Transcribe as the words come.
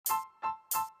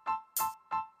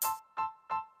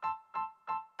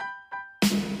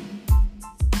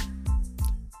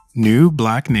New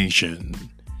Black Nation,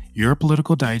 your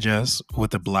political digest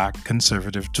with a Black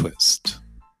conservative twist.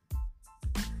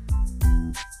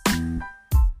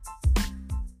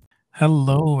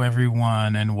 Hello,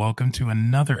 everyone, and welcome to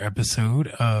another episode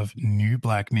of New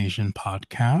Black Nation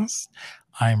podcast.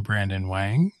 I'm Brandon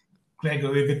Wang.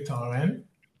 Gregory Victorian.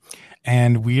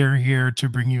 And we are here to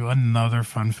bring you another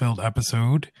fun-filled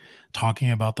episode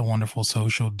talking about the wonderful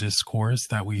social discourse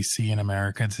that we see in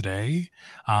America today,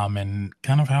 and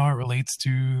kind of how it relates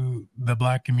to the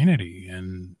Black community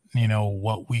and,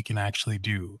 what we can actually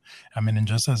do. And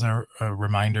just as a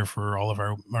reminder for all of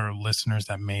our listeners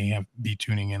that may be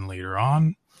tuning in later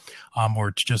on,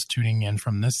 or just tuning in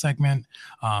from this segment,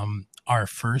 our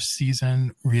first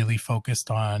season really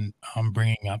focused on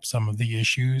bringing up some of the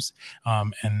issues,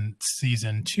 and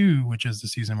season 2, which is the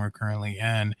season we're currently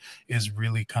in, is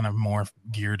really kind of more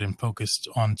geared and focused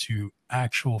onto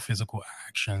actual physical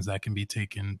actions that can be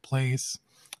taken place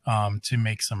to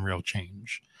make some real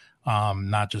change,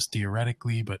 not just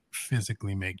theoretically, but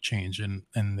physically make change in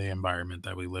the environment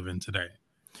that we live in today.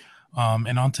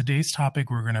 And on today's topic,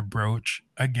 we're going to broach,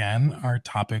 again, our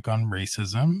topic on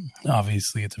racism.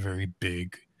 Obviously, it's a very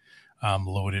big,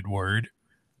 loaded word,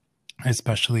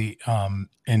 especially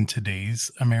in today's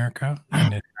America.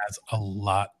 And it has a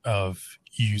lot of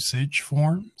usage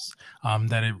forms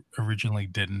that it originally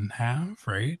didn't have,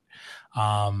 right?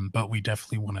 But we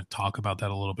definitely want to talk about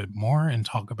that a little bit more and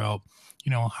talk about,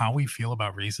 how we feel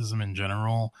about racism in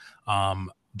general.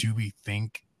 Do we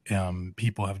think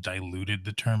people have diluted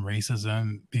the term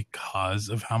racism because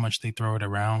of how much they throw it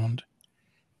around?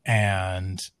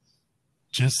 And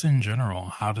just in general,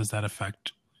 how does that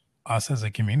affect us as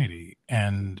a community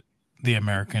and the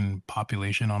American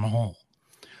population on a whole?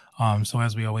 So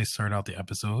as we always start out the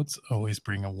episodes, always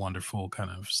bring a wonderful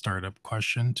kind of startup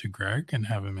question to Greg and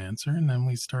have him answer, and then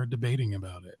we start debating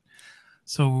about it.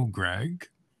 So Greg,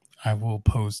 I will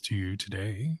pose to you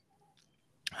today,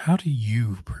 how do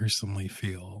you personally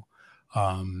feel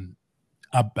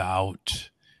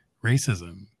about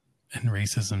racism and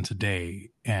racism today?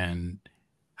 And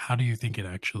how do you think it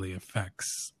actually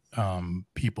affects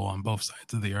people on both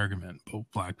sides of the argument, both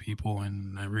Black people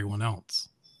and everyone else?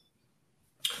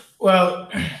 Well,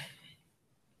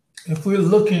 if we're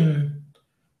looking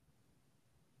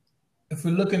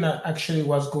at actually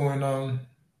what's going on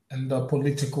in the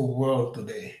political world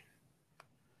today,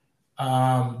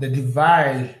 the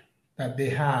divide that they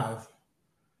have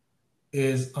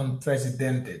is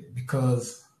unprecedented,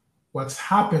 because what's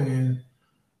happening,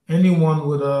 anyone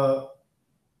with a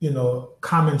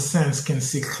common sense can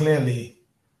see clearly.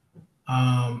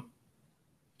 The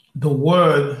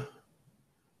word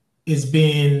is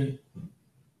being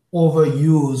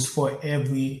overused for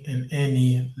every and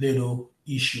any little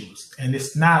issues, and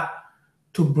it's not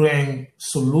to bring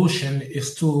solution,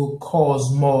 it's to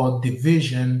cause more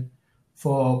division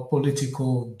for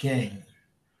political gain.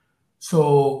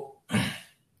 So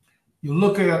you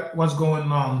look at what's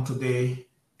going on today.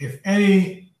 If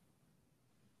any,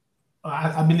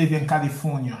 I believe in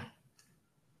California,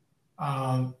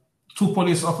 2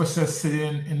 police officers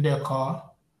sitting in their car,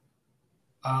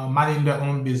 minding their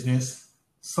own business.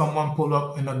 Someone pulled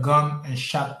up in a gun and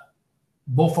shot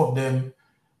both of them,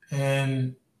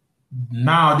 and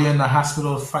now they're in the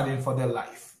hospital fighting for their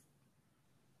life.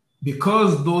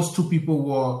 Because those 2 people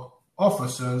were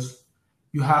officers,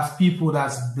 you have people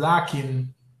that's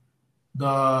blocking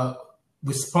the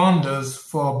responders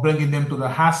for bringing them to the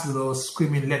hospital,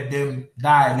 screaming, "Let them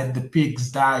die, let the pigs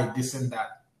die," this and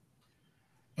that.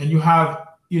 And you have,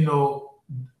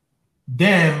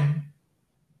 them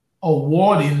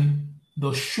awarding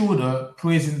the shooter,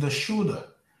 praising the shooter,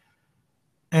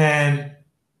 and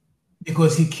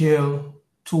because he killed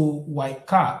 2 white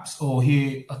cops, or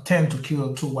he attempted to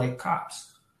kill 2 white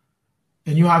cops.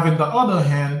 And you have, in the other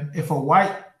hand, if a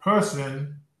white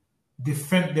person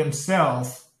defend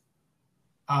themselves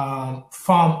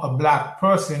from a Black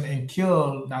person and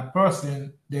kill that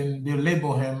person, then they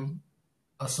label him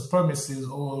a supremacist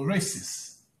or a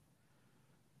racist,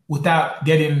 without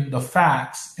getting the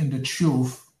facts and the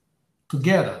truth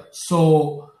together.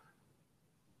 So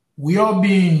we are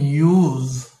being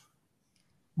used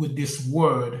with this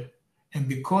word, and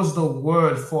because the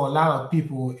word for a lot of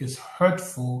people is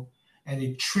hurtful and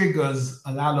it triggers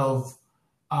a lot of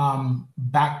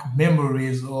back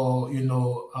memories, or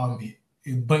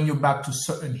it brings you back to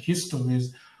certain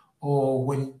histories, or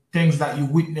when things that you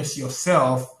witness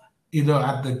yourself, either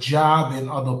at the job and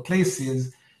other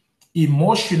places,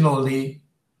 emotionally,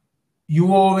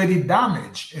 you already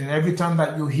damaged. And every time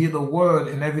that you hear the word,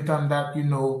 and every time that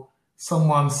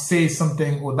someone says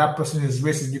something, or that person is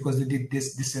racist because they did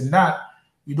this, this, and that,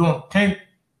 you don't think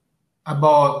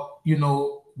about,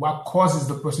 what causes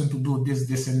the person to do this,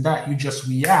 this, and that. You just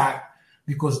react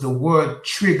because the word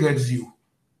triggers you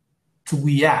to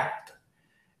react.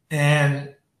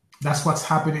 And that's what's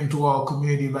happening to our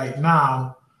community right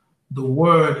now. The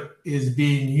word is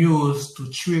being used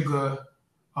to trigger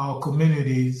our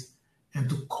communities and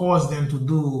to cause them to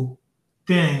do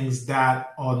things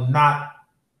that are not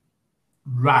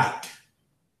right.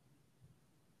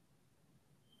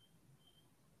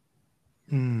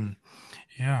 Mm.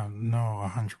 Yeah, no,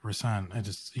 100%. I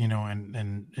just,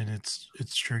 and it's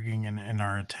triggering in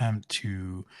our attempt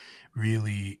to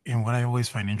really, and what I always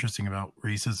find interesting about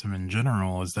racism in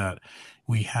general is that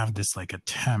we have this like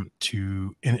attempt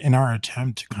to, in our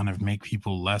attempt to kind of make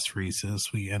people less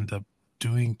racist, we end up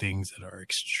doing things that are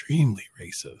extremely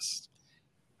racist,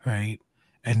 right?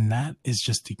 And that is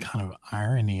just the kind of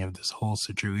irony of this whole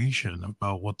situation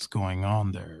about what's going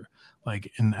on there.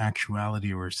 Like in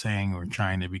actuality, we're saying we're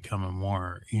trying to become a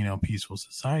more, peaceful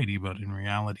society, but in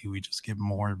reality, we just get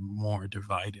more and more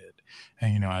divided.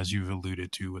 And, as you've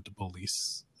alluded to with the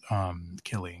police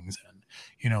killings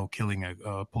and, killing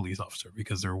a police officer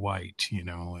because they're white,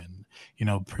 and,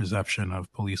 perception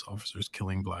of police officers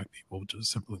killing black people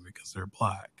just simply because they're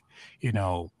black, you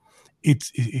know,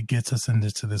 it gets us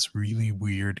into this really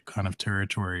weird kind of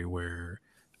territory where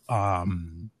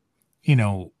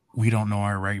we don't know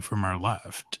our right from our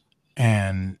left,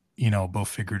 and both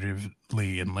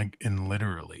figuratively and like and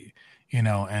literally,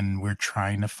 and we're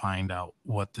trying to find out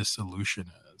what the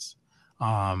solution is.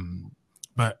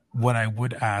 But what I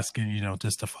would ask, and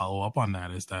just to follow up on that,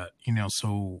 is that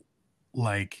so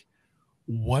like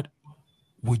what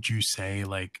would you say,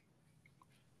 like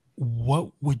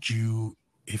what would you,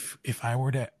 if I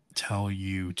were to tell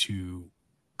you to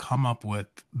come up with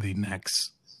the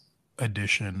next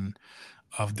edition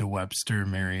of the Webster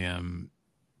Merriam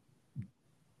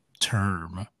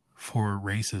term for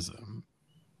racism,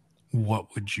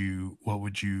 what would you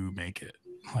make it?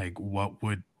 Like what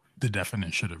would the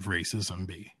definition of racism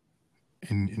be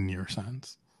in your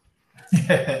sense?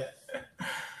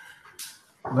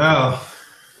 Well,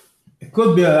 it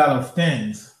could be a lot of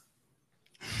things,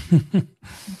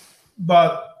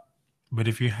 but But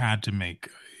if you had to make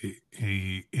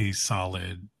a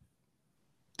solid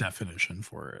definition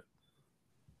for it.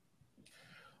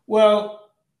 well,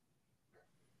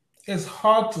 it's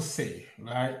hard to say,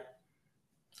 right?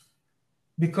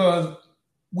 Because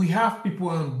we have people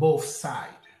on both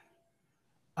sides.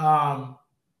 Um,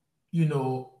 you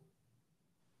know,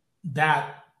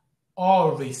 that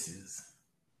all races,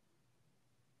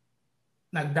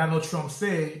 like Donald Trump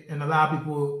say, and a lot of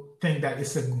people think that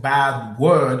it's a bad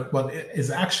word, but it is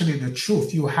actually the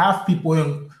truth. You have people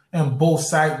in both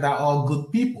sides that are good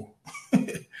people.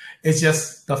 It's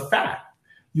just the fact.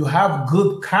 You have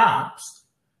good cops.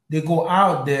 They go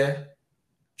out there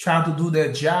trying to do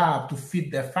their job to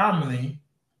feed their family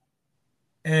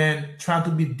and trying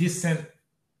to be decent,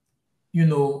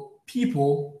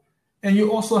 people. And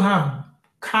you also have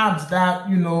cops that,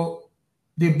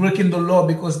 they break in the law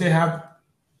because they have,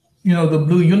 the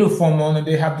blue uniform on and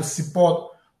they have the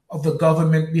support of the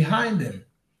government behind them.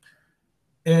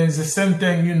 And it's the same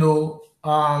thing,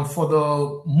 for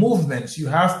the movements. You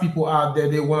have people out there,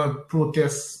 they want to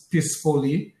protest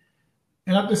peacefully.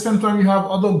 And at the same time, you have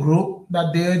other group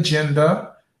that their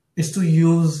agenda is to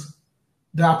use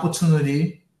the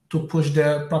opportunity to push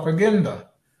their propaganda.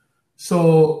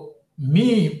 So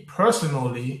me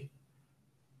personally,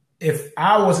 if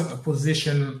I was in a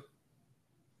position,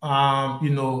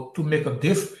 to make a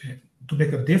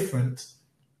difference,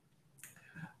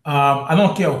 I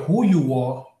don't care who you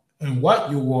are and what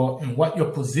you are and what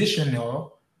your position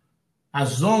are,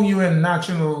 as long you're in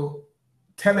national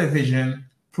television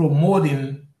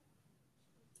promoting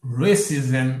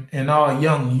racism in our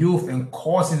young youth and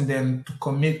causing them to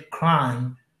commit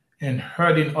crime and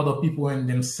hurting other people and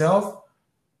themselves,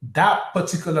 that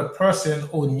particular person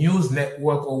or news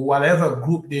network or whatever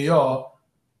group they are,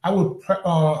 I would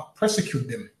persecute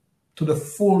them to the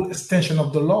full extension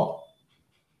of the law.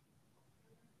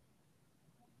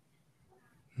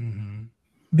 Mm-hmm.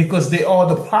 Because they are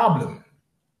the problem.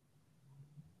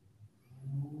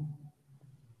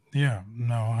 Yeah,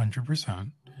 no,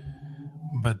 100%.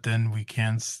 But then we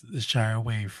can't shy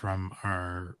away from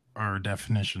our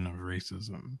definition of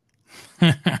racism.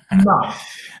 No.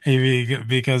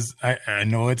 Because I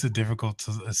know it's a difficult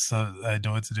I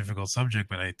know it's a difficult subject,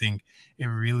 but I think it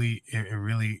really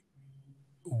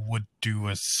would do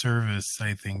a service,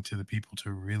 I think, to the people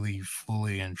to really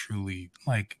fully and truly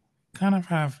like kind of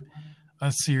have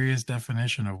a serious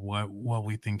definition of what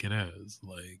we think it is.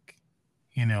 Like,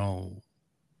 you know,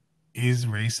 is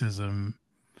racism,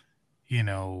 you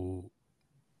know,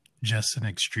 just an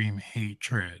extreme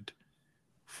hatred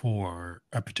for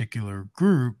a particular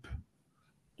group,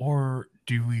 or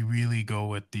do we really go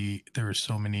with there are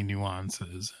so many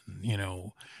nuances,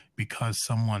 and, because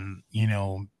someone,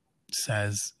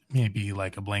 says maybe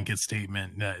like a blanket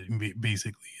statement that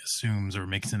basically assumes or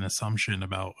makes an assumption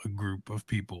about a group of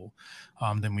people,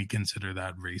 then we consider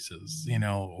that racist,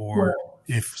 or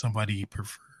if somebody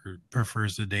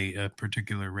prefers to date a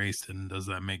particular race, then does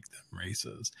that make them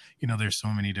racist? There's so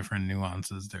many different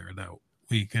nuances there that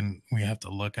we have to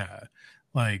look at.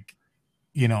 Like,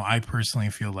 I personally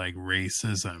feel like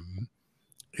racism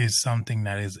is something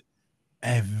that is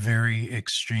a very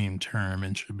extreme term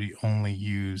and should be only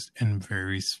used in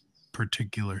very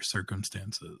particular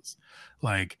circumstances.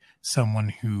 Like someone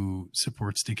who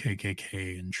supports the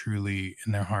KKK and truly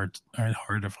in their heart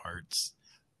of hearts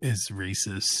is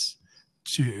racist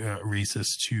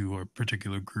to a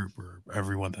particular group or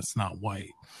everyone that's not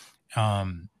white.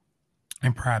 And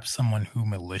perhaps someone who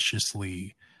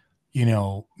maliciously,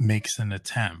 makes an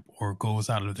attempt or goes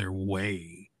out of their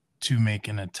way to make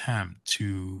an attempt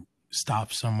to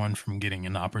stop someone from getting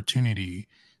an opportunity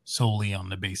solely on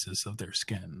the basis of their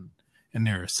skin and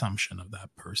their assumption of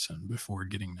that person before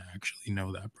getting to actually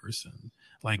know that person.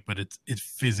 Like, but it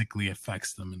physically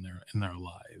affects them in their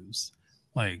lives.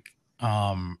 Like,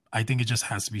 I think it just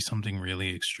has to be something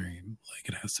really extreme. Like,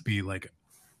 it has to be like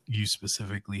you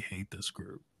specifically hate this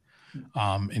group,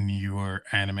 and you are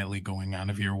animately going out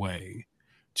of your way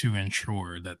to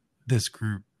ensure that this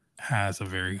group has a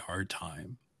very hard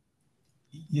time.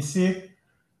 You see,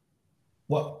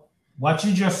 what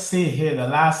you just say here, the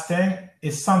last thing,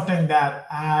 is something that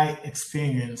I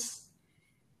experienced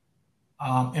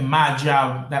in my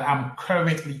job that I'm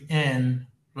currently in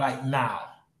right now.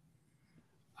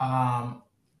 As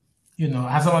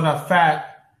a matter of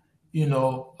fact,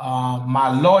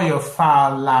 my lawyer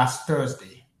filed last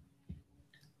Thursday.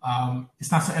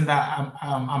 It's not something that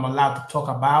I'm allowed to talk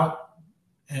about.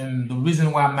 And the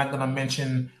reason why I'm not going to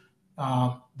mention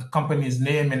the company's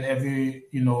name and every,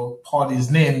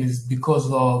 party's name is because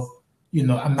of,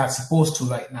 I'm not supposed to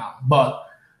right now. But,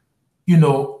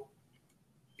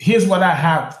 here's what I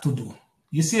have to do.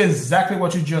 You see exactly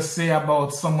what you just say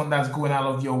about someone that's going out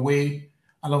of their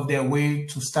way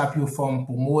to stop you from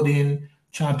promoting,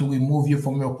 trying to remove you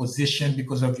from your position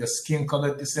because of your skin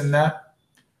color, this and that.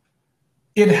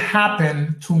 It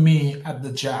happened to me at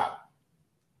the job.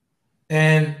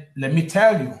 And let me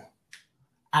tell you,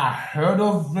 I heard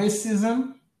of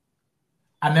racism.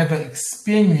 I never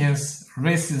experienced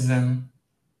racism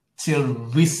till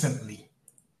recently,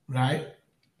 right?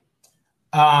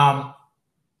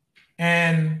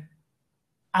 And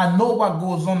I know what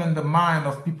goes on in the mind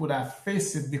of people that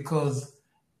face it, because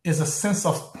it's a sense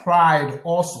of pride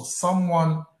also.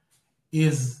 Someone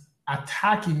is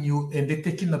attacking you and they're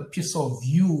taking a piece of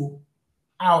you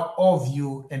out of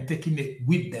you and taking it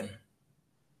with them.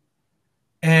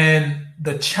 And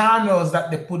the channels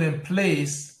that they put in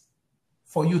place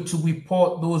for you to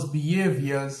report those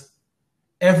behaviors,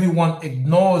 everyone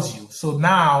ignores you. So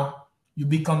now you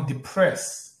become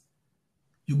depressed.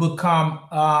 You become,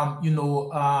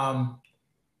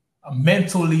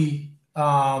 mentally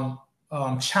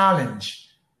challenged.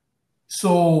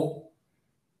 So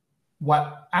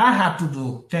what I had to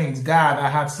do, thanks God, I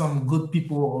had some good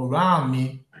people around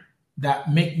me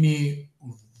that make me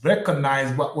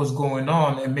recognize what was going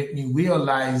on and make me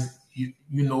realize, you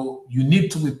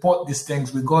need to report these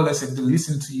things regardless if they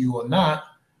listen to you or not.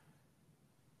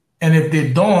 And if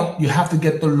they don't, you have to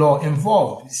get the law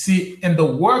involved. See, in the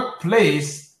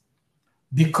workplace,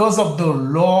 because of the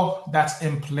law that's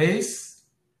in place,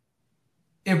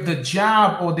 if the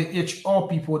job or the HR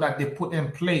people that they put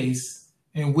in place,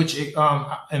 in which,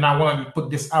 and I want to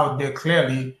put this out there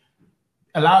clearly,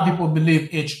 a lot of people believe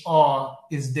HR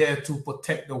is there to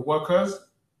protect the workers.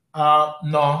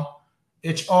 No,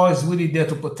 HR is really there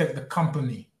to protect the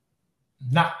company,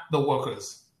 not the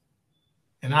workers.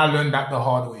 And I learned that the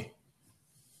hard way.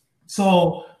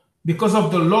 So because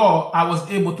of the law, I was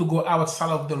able to go outside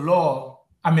of the law.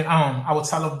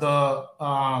 Outside of the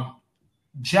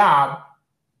job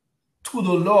to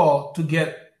the law to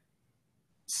get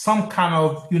some kind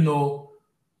of,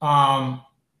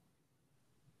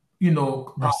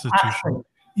 restitution.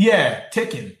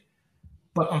 Taken.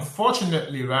 But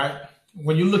unfortunately, right,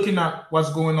 when you're looking at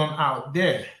what's going on out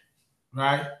there,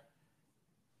 right,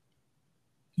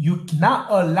 you're not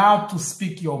allowed to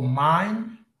speak your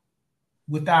mind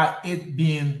without it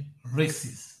being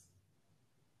racist.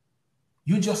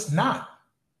 You're just not.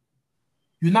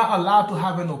 You're not allowed to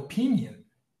have an opinion.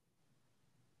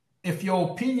 If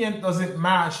your opinion doesn't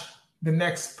match the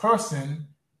next person,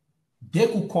 they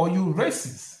could call you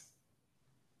racist.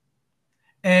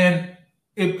 And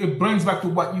it brings back to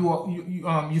what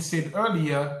you said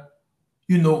earlier.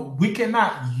 We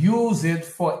cannot use it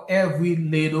for every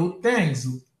little things.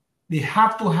 They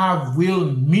have to have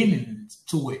real meaning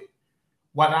to it.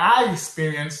 What I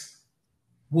experienced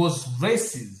was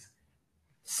racist.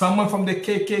 Someone from the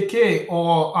KKK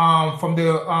or from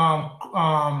the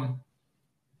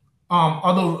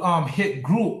other hit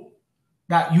group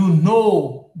that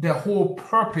their whole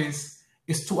purpose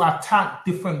is to attack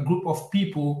different group of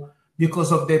people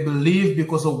because of their belief,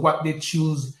 because of what they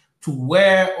choose to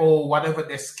wear or whatever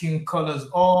their skin colors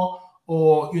are,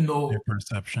 or their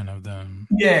perception of them.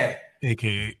 Yeah.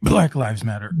 AKA Black Lives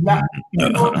Matter.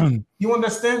 You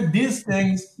understand? These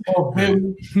things are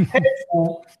very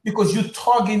hateful because you're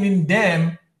targeting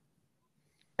them,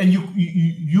 and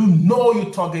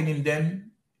you're targeting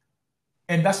them,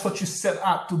 and that's what you set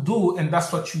out to do, and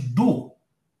that's what you do.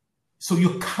 So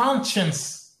you're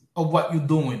conscious of what you're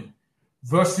doing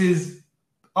versus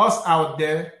us out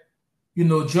there,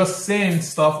 just saying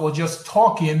stuff or just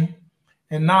talking.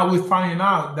 And now we're finding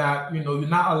out that, you're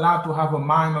not allowed to have a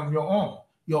mind of your own.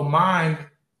 Your mind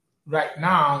right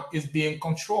now is being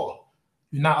controlled.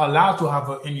 You're not allowed to have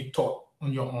any thought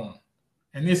on your own.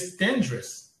 And it's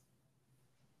dangerous.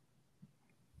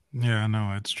 Yeah,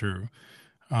 no, it's true.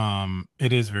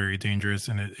 It is very dangerous,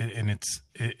 and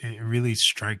it really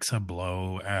strikes a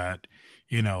blow at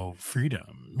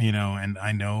freedom, and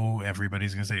I know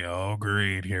everybody's going to say, oh,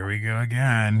 great, here we go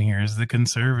again. Here's the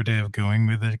conservative going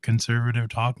with the conservative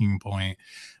talking point.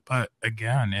 But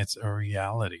again, it's a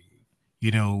reality.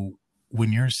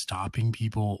 When you're stopping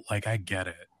people, like, I get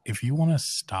it. If you want to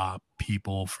stop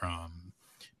people from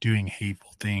doing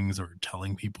hateful things or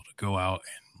telling people to go out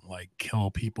and like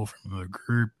kill people from the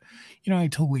group, I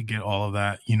totally get all of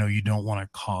that. You don't want to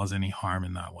cause any harm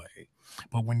in that way.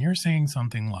 But when you're saying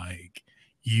something like,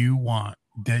 you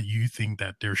think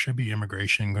that there should be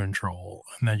immigration control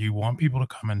and that you want people to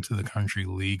come into the country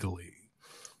legally,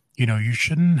 you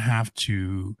shouldn't have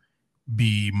to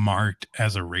be marked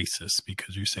as a racist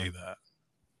because you say that.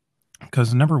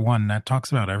 Because number one, that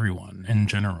talks about everyone in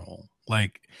general.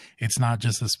 Like, it's not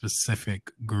just a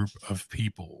specific group of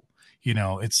people.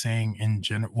 It's saying in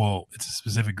general, well, it's a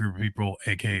specific group of people,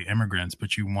 aka immigrants,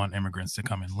 but you want immigrants to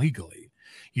come in legally.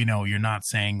 You're not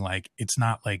saying like, it's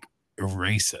not like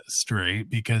racist, right?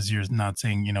 Because you're not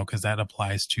saying, because that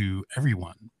applies to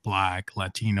everyone, Black,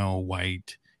 Latino,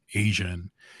 white, Asian,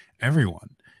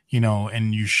 everyone,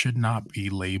 and you should not be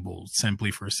labeled simply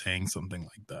for saying something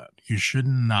like that. You should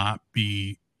not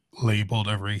be labeled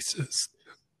a racist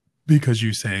because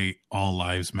you say all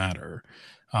lives matter,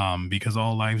 because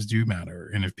all lives do matter.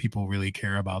 And if people really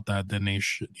care about that, then they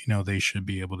should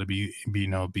be able to be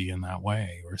in that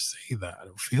way or say that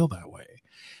or feel that way.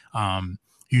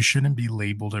 You shouldn't be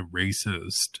labeled a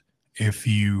racist if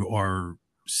you are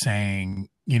saying,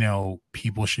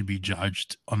 people should be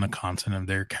judged on the content of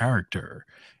their character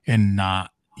and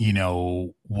not,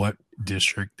 what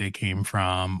district they came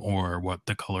from or what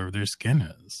the color of their skin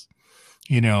is,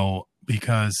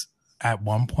 because at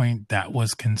one point that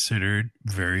was considered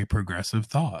very progressive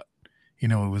thought. It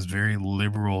was very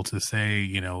liberal to say,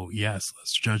 yes,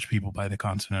 let's judge people by the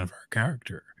content of our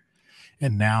character.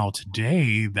 And now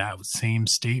today, that same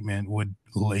statement would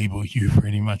label you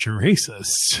pretty much a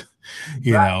racist,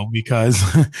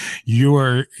 because you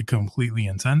are completely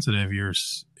insensitive. You're a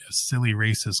silly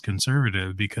racist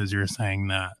conservative because you're saying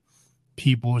that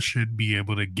people should be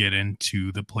able to get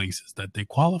into the places that they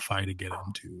qualify to get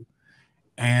into.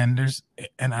 And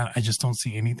I just don't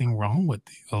see anything wrong with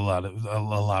a lot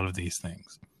of these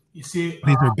things. You see,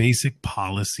 these are basic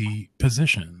policy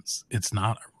positions. It's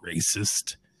not a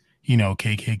racist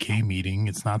KKK meeting.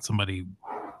 It's not somebody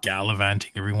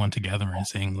gallivanting everyone together and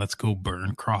saying, let's go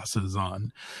burn crosses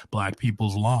on Black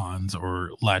people's lawns or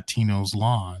Latinos'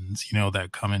 lawns, that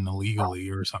come in illegally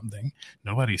or something.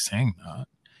 Nobody's saying that.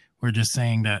 We're just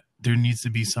saying that there needs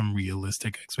to be some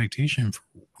realistic expectation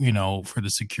for the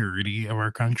security of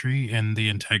our country and the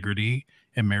integrity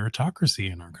and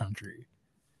meritocracy in our country.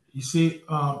 You see,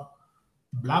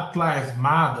 Black Lives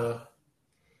Matter,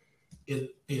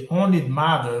 it only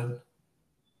mattered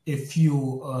if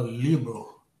you are liberal.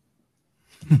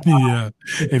 Yeah.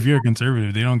 If you're a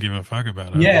conservative, they don't give a fuck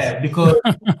about it. Yeah, because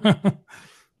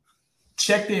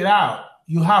check it out.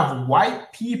 You have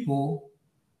white people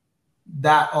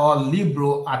that are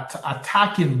liberal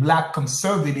attacking Black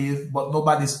conservatives, but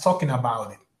nobody's talking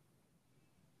about it.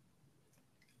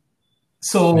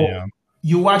 So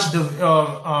you watch there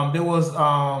was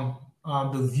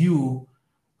The View,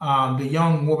 the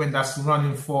young woman that's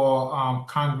running for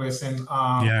Congress, and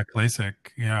Klacik,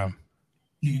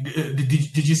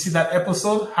 Did you see that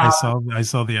episode? I How?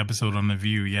 saw the episode on The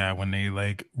View, yeah, when they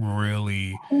like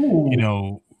really,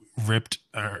 Ooh, ripped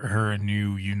her a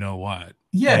new you know what.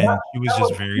 yeah, And she was that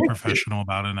just was very wicked. professional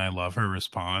about it, and I love her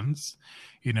response.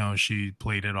 She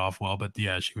played it off well, but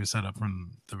yeah, she was set up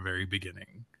from the very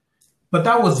beginning. But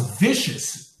that was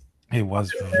vicious. It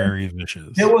was very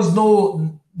vicious. There was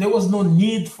no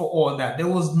need for all that. There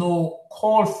was no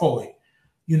call for it.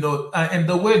 And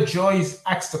the way Joyce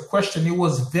asked the question, it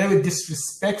was very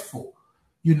disrespectful.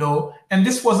 And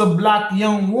this was a black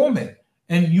young woman,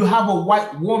 and you have a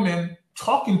white woman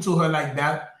talking to her like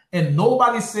that, and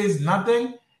nobody says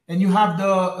nothing, and you have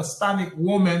the Hispanic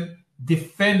woman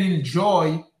defending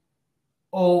Joy,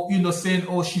 or saying,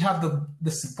 oh, she had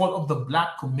the support of the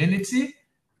black community.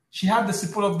 She had the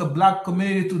support of the black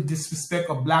community to disrespect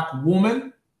a black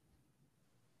woman.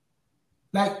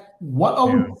 Like, what are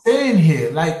we Yeah. saying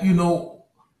here? Like,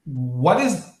 what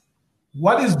is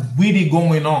really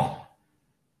going on?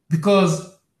 Because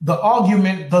the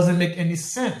argument doesn't make any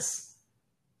sense.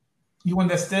 You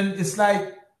understand? It's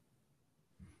like,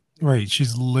 Right.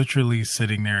 She's literally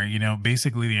sitting there,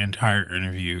 basically the entire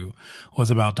interview was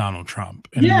about Donald Trump,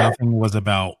 and yeah, nothing was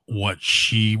about what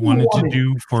she you wanted to want it.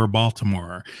 do for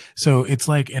Baltimore. So it's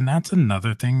like, and that's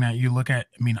another thing that you look at.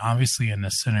 I mean, obviously in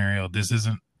this scenario, this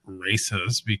isn't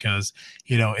racist because,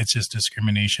 it's just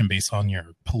discrimination based on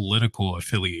your political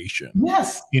affiliation.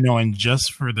 Yes, And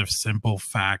just for the simple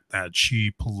fact that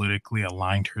she politically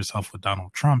aligned herself with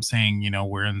Donald Trump, saying,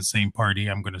 we're in the same party,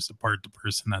 I'm going to support the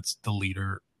person that's the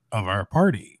leader of our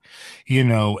party,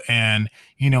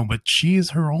 but she is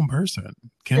her own person.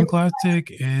 Kim Classic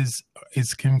is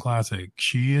Kim Classic.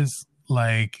 She is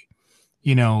like,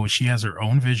 she has her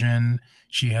own vision.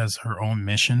 She has her own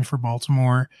mission for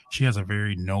Baltimore. She has a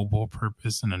very noble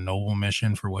purpose and a noble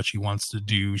mission for what she wants to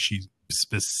do. She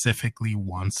specifically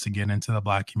wants to get into the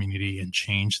black community and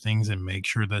change things and make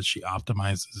sure that she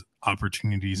optimizes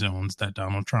opportunity zones that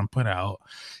Donald Trump put out,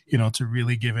 to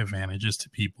really give advantages to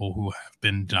people who have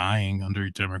been dying under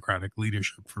Democratic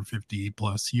leadership for 50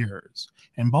 plus years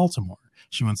in Baltimore.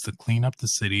 She wants to clean up the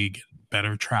city, get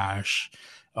better trash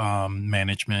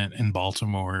management in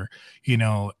Baltimore.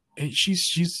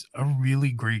 She's a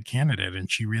really great candidate, and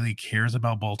she really cares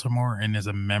about Baltimore and is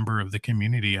a member of the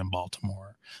community in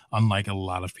Baltimore, unlike a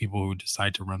lot of people who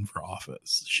decide to run for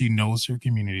office. She knows her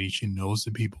community, she knows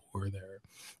the people who are there,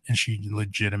 and she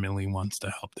legitimately wants to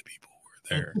help the people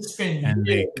who are and there. it's been And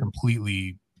they years.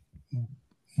 completely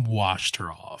washed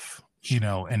her off, in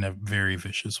a very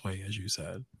vicious way, as you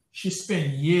said. She spent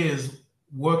years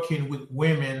working with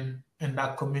women in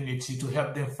that community to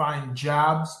help them find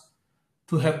jobs,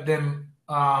 to help them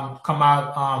come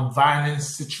out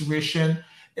violence situation.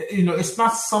 It's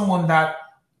not someone that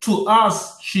to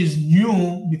us she's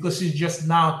new because she's just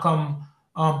now come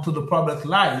to the public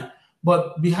light.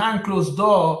 But behind closed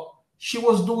door, she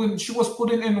was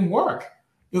putting in work.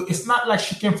 It's not like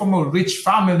she came from a rich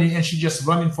family and she just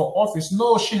running for office.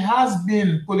 No, she has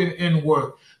been putting in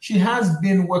work. She has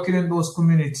been working in those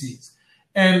communities.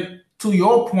 And to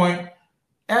your point,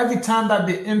 every time that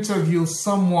they interview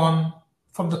someone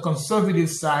from the conservative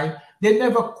side, they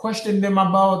never question them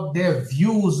about their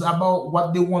views about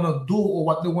what they want to do or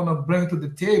what they want to bring to the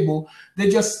table. They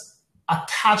just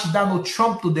attach Donald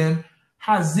Trump to them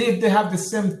as if they have the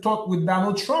same thought with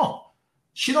Donald Trump.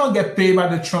 She don't get paid by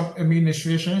the Trump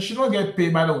administration. She don't get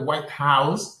paid by the White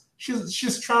House.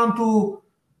 She's trying to,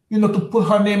 to put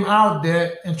her name out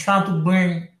there and trying to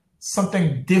bring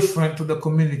something different to the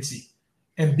community.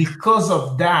 And because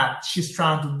of that, she's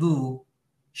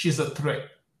a threat.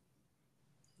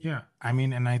 Yeah. I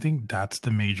mean, and I think that's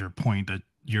the major point that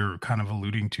you're kind of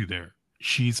alluding to there.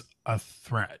 She's a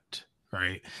threat,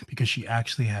 right? Because she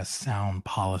actually has sound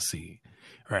policy,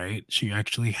 right? She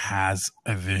actually has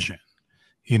a vision,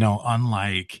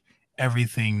 unlike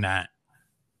everything that,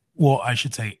 well, I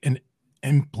should say an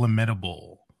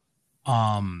implementable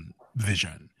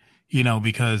vision,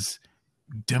 because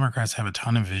Democrats have a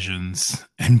ton of visions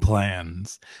and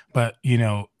plans, but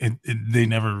they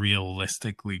never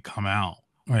realistically come out,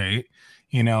 right?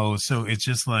 So it's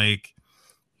just like,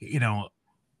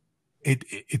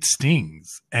 it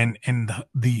stings, and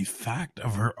the fact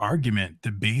of her argument,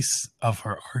 the base of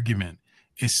her argument,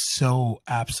 is so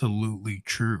absolutely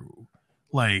true.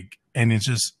 Like, and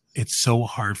it's so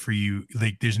hard for you.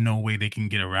 Like, there's no way they can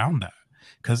get around that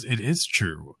because it is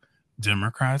true.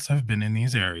 Democrats have been in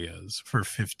these areas for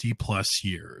 50 plus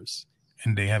years,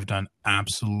 and they have done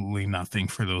absolutely nothing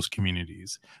for those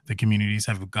communities. The communities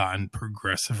have gotten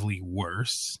progressively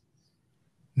worse,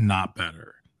 not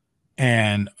better.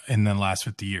 And in the last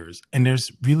 50 years, and there's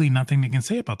really nothing they can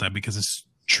say about that because it's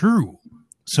true.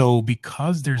 So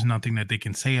because there's nothing that they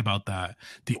can say about that,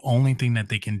 the only thing that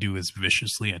they can do is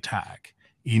viciously attack,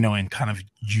 and kind of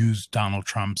use Donald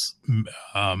Trump's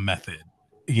method,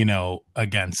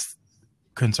 against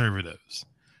conservatives,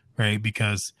 right?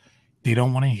 Because they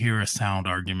don't want to hear a sound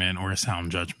argument or a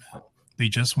sound judgment. They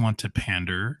just want to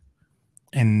pander,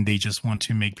 and they just want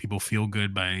to make people feel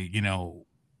good by,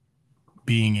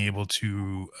 being able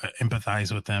to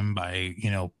empathize with them by,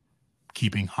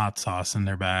 keeping hot sauce in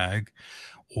their bag,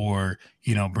 or,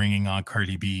 bringing on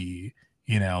Cardi B,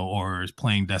 or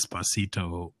playing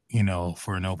Despacito,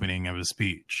 for an opening of a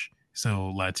speech.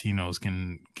 So Latinos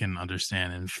can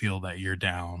understand and feel that you're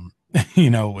down,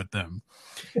 with them.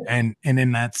 And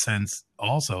in that sense,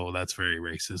 also, that's very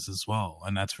racist as well.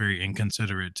 And that's very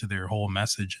inconsiderate to their whole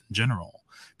message in general.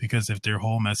 Because if their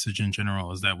whole message in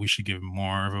general is that we should give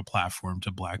more of a platform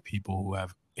to Black people who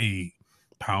have a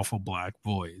powerful Black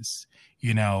voice,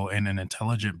 and an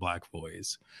intelligent Black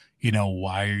voice,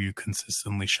 why are you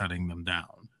consistently shutting them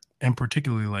down? And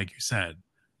particularly, like you said,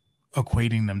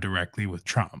 equating them directly with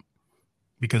Trump,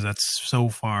 because that's so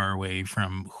far away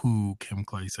from who Kim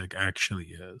Klacik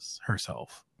actually is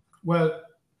herself. Well,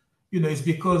 it's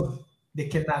because they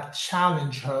cannot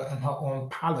challenge her and her own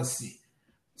policy.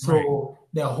 So right.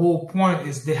 Their whole point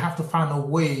is they have to find a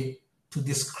way to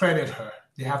discredit her.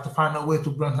 They have to find a way to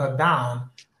bring her down.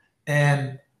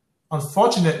 And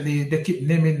unfortunately, they keep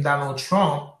naming Donald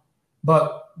Trump,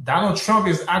 but Donald Trump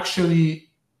is actually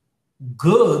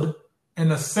good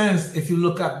in a sense. If you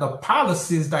look at the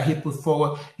policies that he put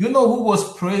forward, who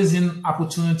was praising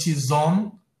Opportunity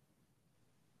Zone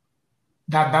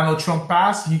that Donald Trump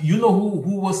passed?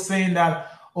 Who was saying that,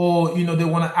 they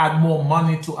want to add more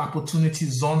money to Opportunity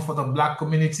Zone for the Black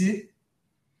community?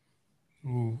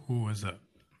 Who was that?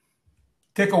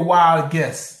 Take a wild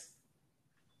guess.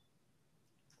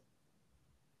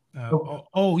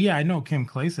 Yeah, I know Kim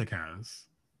Klacik has.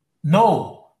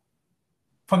 No,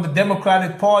 from the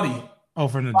Democratic Party. Oh,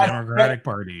 from the Democratic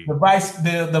Party. The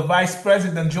vice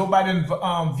president, Joe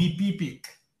Biden, VP pick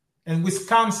in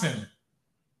Wisconsin.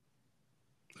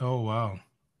 Oh, wow.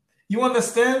 You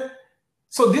understand?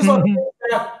 So these are things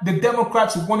that the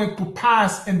Democrats wanted to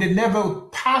pass, and they never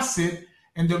pass it.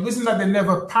 And the reason that they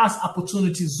never passed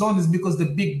Opportunity Zone is because the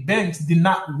big banks did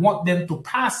not want them to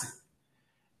pass it.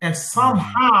 And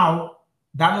somehow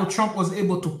Donald Trump was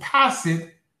able to pass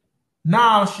it.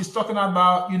 Now she's talking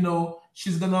about,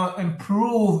 she's going to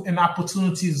improve an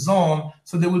Opportunity Zone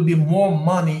so there will be more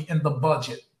money in the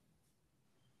budget.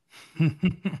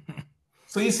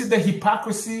 So you see the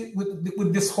hypocrisy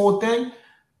with this whole thing?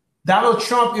 Donald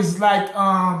Trump is like,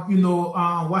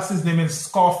 what's his name in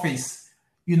Scarface?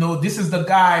 This is the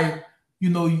guy,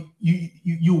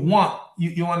 you want,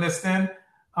 you understand?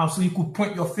 So you could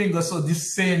point your finger. So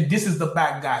this saying, this is the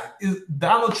bad guy.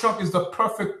 Donald Trump is the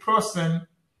perfect person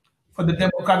for the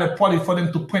Democratic Party, for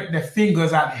them to point their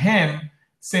fingers at him,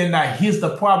 saying that he's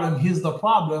the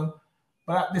problem.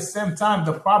 But at the same time,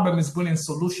 the problem is bringing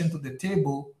solution to the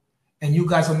table. And you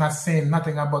guys are not saying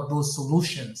nothing about those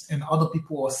solutions, and other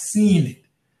people are seeing it.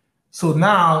 So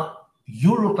now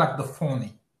you look like the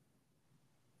phony.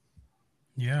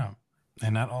 Yeah.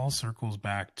 And that all circles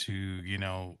back to,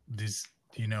 this,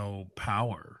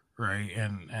 power, right?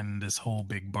 And this whole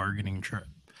big bargaining trip.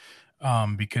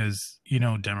 Because,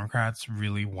 Democrats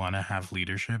really want to have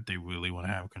leadership. They really want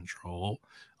to have control.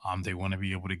 They want to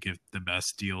be able to give the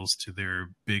best deals to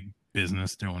their big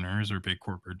business donors or big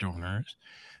corporate donors.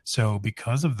 So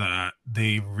because of that,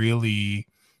 they really,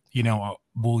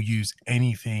 will use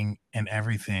anything and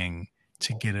everything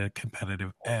to get a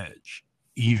competitive edge,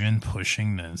 even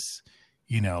pushing this,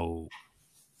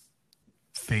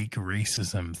 fake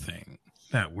racism thing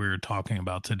that we're talking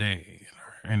about today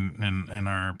in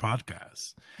our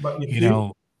podcast. But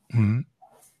now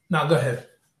go ahead.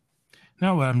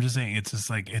 No, but I'm just saying it's just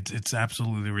like it's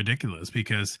absolutely ridiculous,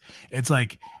 because it's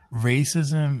like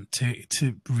racism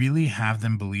to really have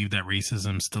them believe that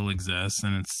racism still exists,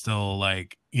 and it's still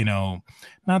like,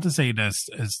 not to say that's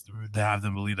as to have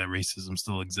them believe that racism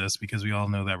still exists, because we all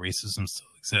know that racism still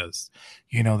exists.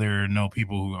 There are no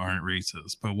people who aren't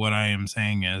racist. But what I am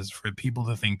saying is, for people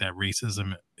to think that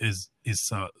racism is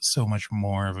so much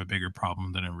more of a bigger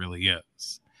problem than it really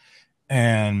is.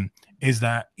 And is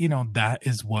that, that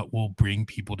is what will bring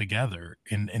people together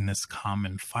in this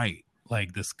common fight,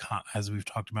 like this, as we've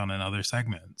talked about in other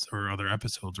segments or other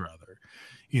episodes, rather,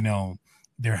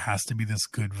 there has to be this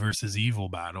good versus evil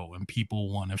battle, and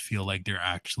people want to feel like they're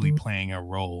actually playing a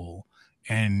role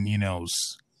and,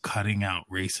 cutting out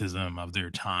racism of their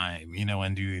time,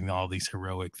 and doing all these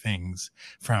heroic things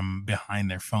from behind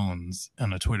their phones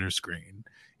on a Twitter screen.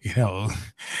 you know,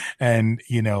 and,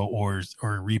 you know, or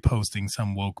reposting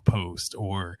some woke post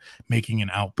or making an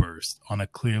outburst on a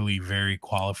clearly very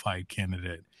qualified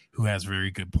candidate who has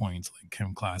very good points like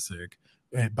Kim Classic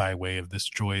by way of this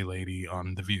Joy lady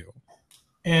on The View.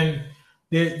 And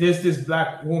there's this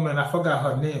black woman, I forgot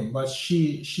her name, but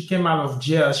she came out of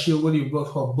jail. She already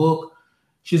wrote her book.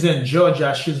 She's in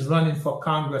Georgia. She's running for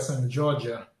Congress in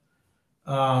Georgia.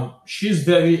 She's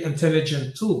very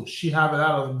intelligent too. She have a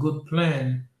lot of good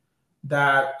plan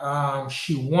that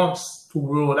she wants to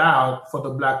roll out for the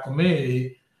black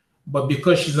community. But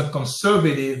because she's a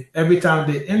conservative, every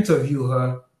time they interview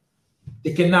her,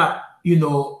 they cannot,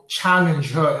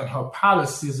 challenge her and her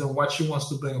policies and what she wants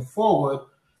to bring forward.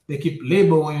 They keep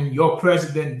labeling your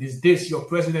president is this, your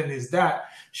president is that.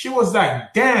 She was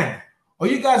like, damn, are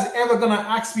you guys ever going to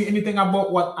ask me anything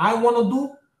about what I want to do?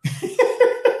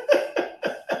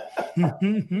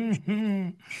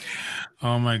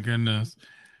 Oh my goodness.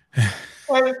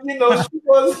 And,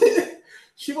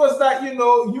 she was like,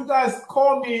 you guys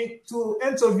call me to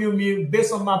interview me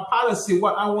based on my policy,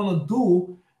 what I want to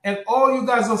do. And all you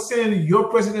guys are saying, your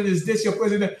president is this, your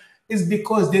president is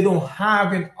because they don't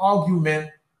have an argument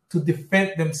to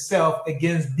defend themselves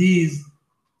against these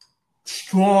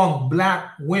strong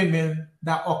black women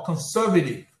that are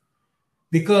conservative.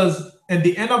 Because at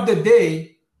the end of the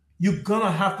day, you're going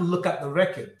to have to look at the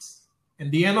records.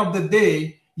 At the end of the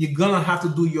day, you're going to have to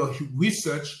do your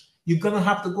research. You're going to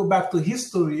have to go back to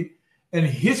history. And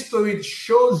history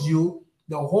shows you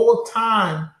the whole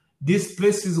time these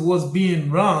places was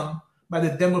being run by the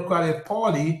Democratic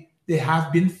Party, they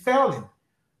have been failing.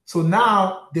 So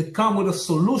now they come with a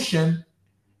solution.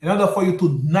 In order for you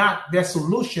to knock their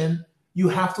solution, you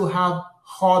have to have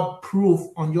hard proof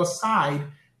on your side,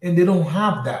 and they don't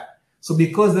have that. So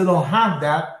because they don't have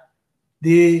that,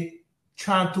 they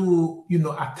try to,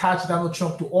 attach Donald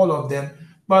Trump to all of them.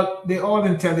 But they're all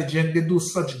intelligent. They do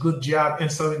such a good job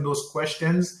answering those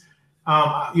questions.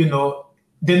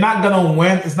 They're not going to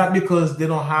win. It's not because they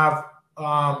don't have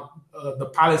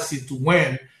the policy to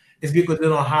win. It's because they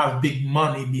don't have big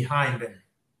money behind them.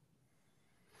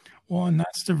 Well, and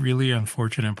that's the really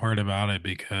unfortunate part about it,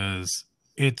 because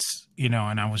it's, and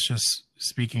I was just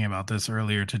speaking about this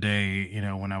earlier today,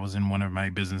 when I was in one of my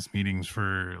business meetings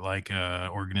for like a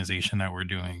organization that we're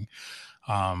doing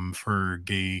for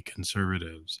gay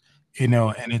conservatives,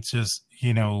 and it's just,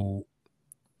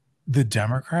 the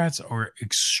Democrats are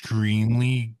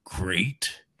extremely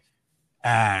great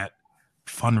at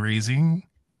fundraising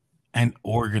and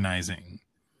organizing.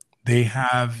 They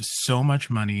have so much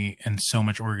money and so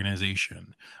much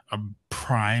organization. A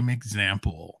prime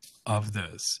example of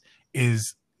this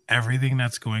is everything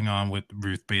that's going on with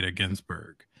Ruth Bader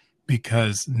Ginsburg,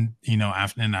 because,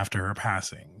 after her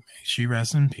passing, she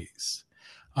rests in peace.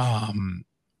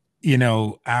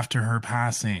 After her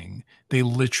passing, they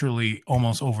literally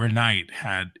almost overnight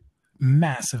had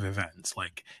massive events.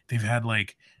 Like they've had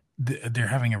they're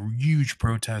having a huge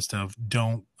protest of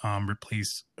don't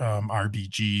replace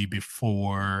RBG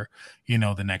before,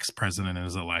 the next president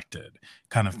is elected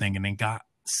kind of thing. And they got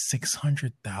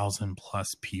 600,000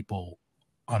 plus people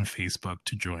on Facebook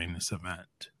to join this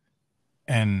event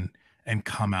and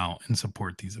come out and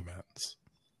support these events.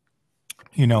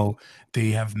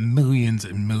 They have millions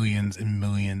and millions and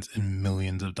millions and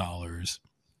millions of dollars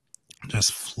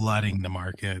just flooding the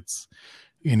markets,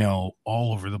 all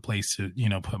over the place to,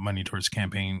 put money towards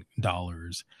campaign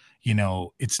dollars.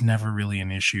 It's never really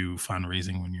an issue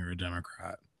fundraising when you're a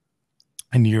Democrat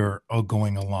and you're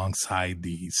going alongside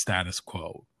the status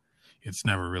quo. It's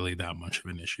never really that much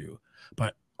of an issue.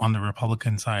 But on the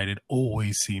Republican side, it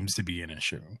always seems to be an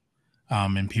issue.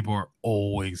 And people are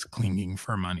always clinging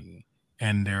for money.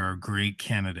 And there are great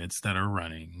candidates that are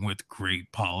running with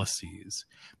great policies,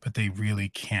 but they really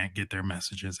can't get their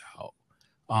messages out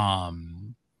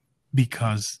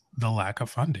because the lack of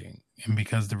funding, and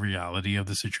because the reality of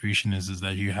the situation is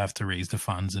that you have to raise the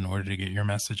funds in order to get your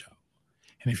message out.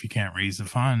 And if you can't raise the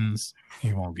funds,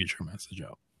 you won't get your message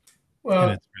out. Well,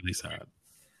 and it's really sad.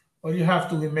 Well, you have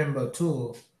to remember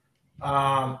too,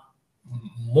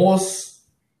 most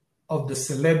of the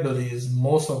celebrities,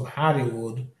 most of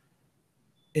Hollywood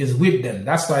is with them.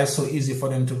 That's why it's so easy for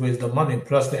them to raise the money.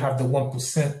 Plus, they have the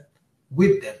 1%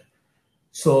 with them.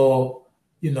 So,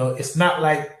 it's not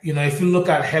like, if you look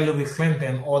at Hillary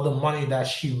Clinton, all the money that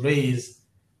she raised,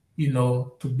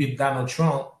 to beat Donald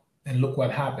Trump, and look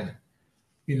what happened.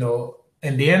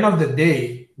 At the end of the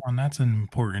day. Well, and that's an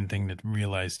important thing to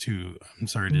realize too. I'm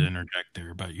sorry to interject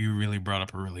there, but you really brought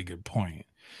up a really good point.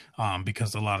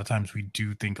 Because a lot of times we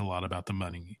do think a lot about the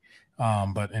money.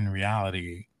 But in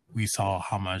reality, we saw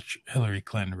how much Hillary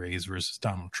Clinton raised versus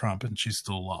Donald Trump, and she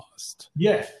still lost.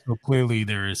 Yes. So clearly,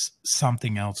 there is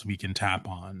something else we can tap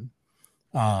on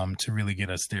to really get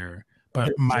us there.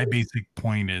 But my basic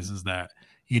point is that,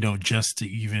 just to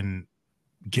even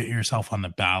get yourself on the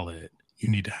ballot, you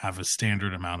need to have a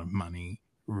standard amount of money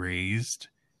raised,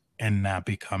 and that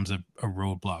becomes a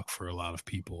roadblock for a lot of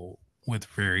people with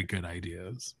very good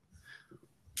ideas.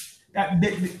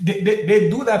 They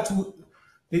do that to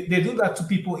they do that to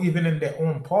people even in their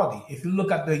own party. If you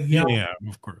look at the young, yeah,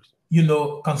 of course,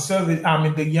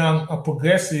 conservative, the young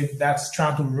progressive that's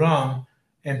trying to run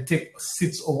and take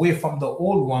seats away from the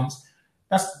old ones,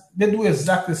 they do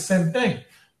exactly the same thing.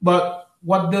 But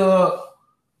what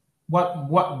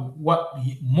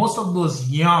most of those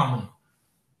young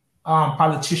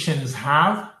politicians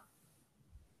have,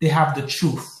 they have the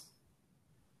truth.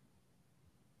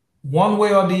 One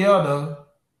way or the other,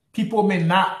 people may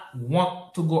not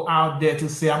want to go out there to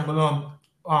say, I'm going to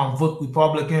vote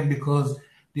Republican because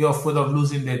they're afraid of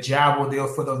losing their job or they're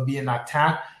afraid of being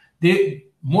attacked.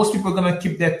 Most people are going to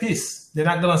keep their peace. They're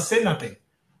not going to say nothing.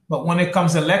 But when it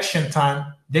comes election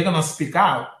time, they're going to speak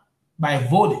out by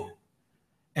voting.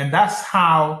 And that's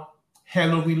how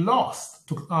Hillary lost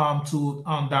to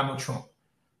Donald Trump.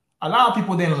 A lot of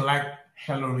people didn't like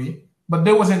Hillary, but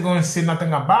they wasn't going to say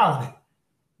nothing about it.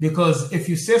 Because if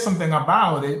you say something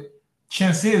about it,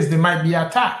 chances they might be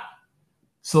attacked.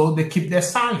 So they keep their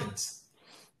silence.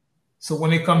 So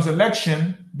when it comes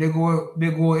election, they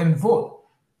go and vote.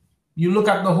 You look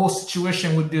at the whole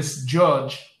situation with this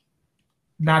judge.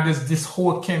 Now there's this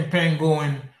whole campaign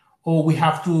going, oh, we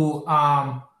have to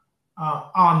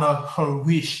honor her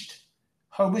wish.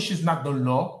 Her wish is not the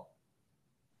law.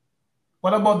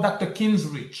 What about Dr.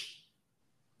 Kingsbridge?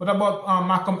 What about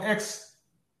Malcolm X?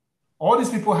 All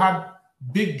these people had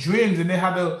big dreams, and they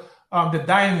had the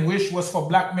dying wish was for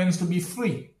black men to be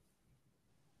free,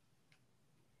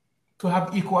 to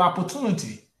have equal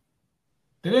opportunity.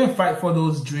 They didn't fight for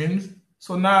those dreams.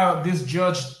 So now this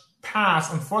judge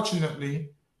passed, unfortunately,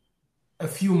 a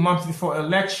few months before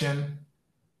election.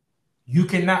 You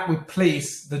cannot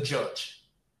replace the judge.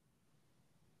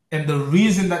 And the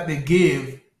reason that they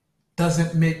gave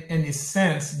doesn't make any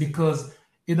sense because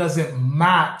it doesn't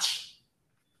match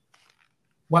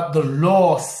what the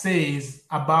law says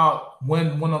about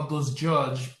when one of those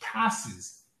judges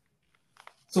passes.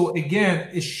 So again,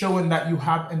 it's showing that you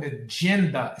have an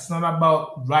agenda. It's not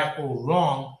about right or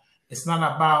wrong. It's not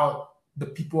about the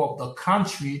people of the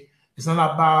country. It's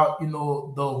not about,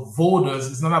 the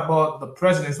voters. It's not about the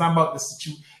president. It's not about the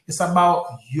situation. It's about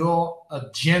your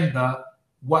agenda,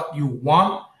 what you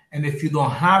want. And if you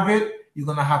don't have it, you're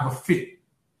going to have a fit.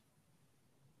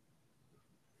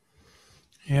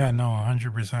 Yeah, no,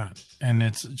 100%. And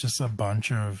it's just a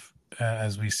bunch of,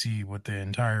 as we see with the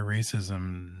entire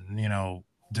racism,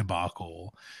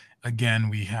 debacle. Again,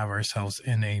 we have ourselves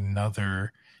in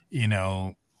another,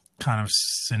 kind of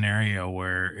scenario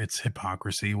where it's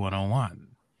hypocrisy 101,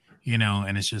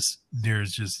 and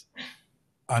there's just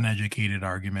uneducated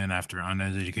argument after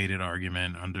uneducated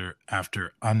argument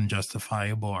after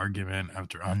unjustifiable argument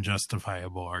after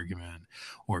unjustifiable argument,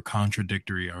 or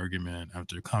contradictory argument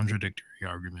after contradictory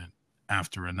argument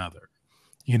after another,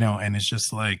 and it's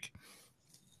just like,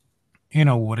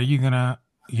 what are you gonna,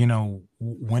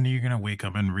 when are you gonna wake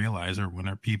up and realize, or when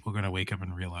are people gonna wake up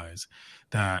and realize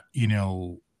that,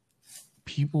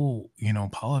 people,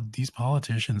 these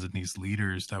politicians and these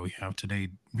leaders that we have today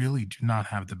really do not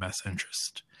have the best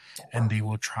interest, and they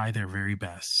will try their very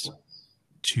best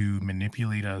to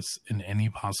manipulate us in any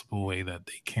possible way that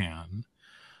they can,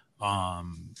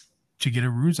 to get a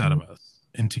ruse out of us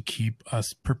and to keep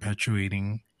us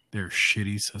perpetuating their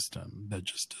shitty system that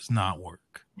just does not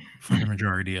work for the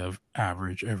majority of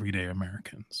average everyday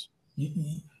Americans.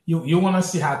 You want to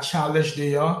see how childish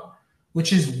they are,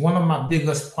 which is one of my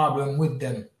biggest problems with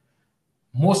them.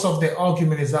 Most of the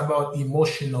argument is about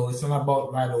emotional. It's not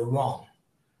about right or wrong.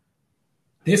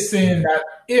 They're saying that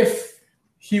if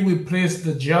he replaces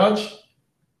the judge,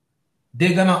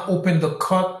 they're going to open the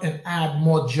court and add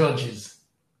more judges.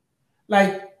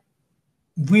 Like,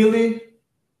 really?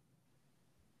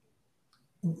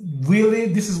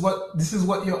 Really? This is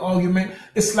what your argument?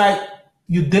 It's like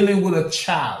you're dealing with a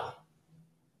child,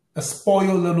 a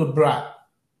spoiled little brat.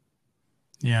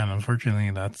 Yeah, and unfortunately,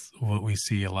 that's what we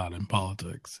see a lot in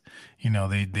politics.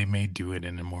 They may do it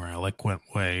in a more eloquent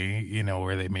way,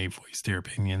 where they may voice their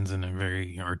opinions in a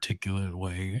very articulate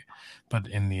way. But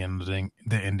in the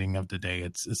ending of the day,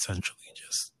 it's essentially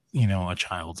just, a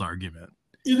child's argument,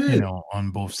 on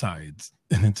both sides.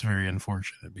 And it's very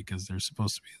unfortunate because they're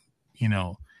supposed to be,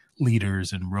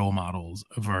 leaders and role models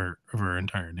of our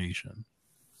entire nation.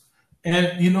 And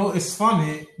it's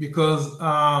funny because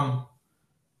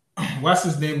what's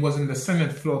his name was in the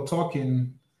Senate floor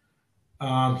talking.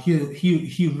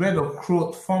 He read a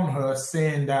quote from her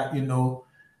saying that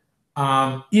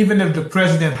even if the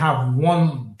president have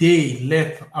 1 day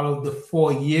left out of the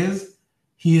 4 years,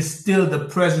 he is still the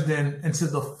president until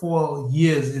the 4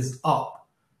 years is up.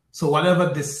 So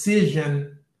whatever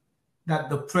decision that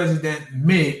the president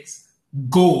makes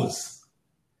goes.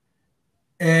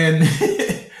 And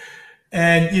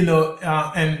and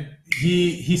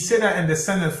he said that in the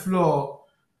Senate floor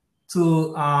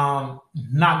to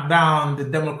knock down the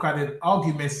Democratic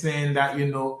argument, saying that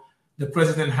the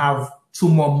president have 2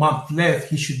 more months left.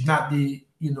 He should not be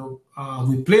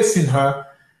replacing her.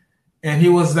 And he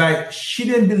was like, she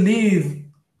didn't believe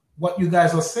what you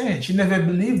guys are saying. She never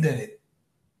believed in it.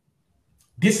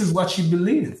 This is what she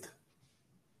believed.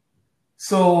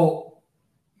 So,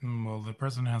 well, the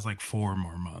president has like 4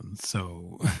 more months,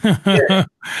 so. yeah.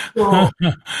 So,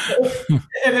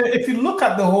 and if you look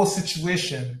at the whole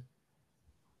situation,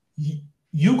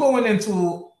 you going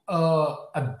into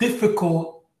a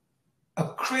difficult, a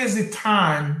crazy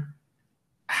time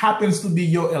happens to be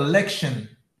your election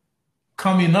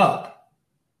coming up.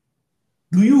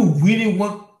 Do you really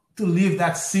want to leave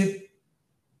that seat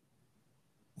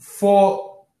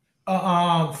for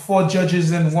 4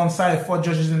 judges in one side, 4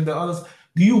 judges in the others?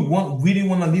 Do you really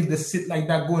want to leave the seat like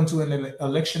that, go into an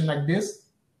election like this,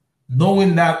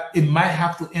 knowing that it might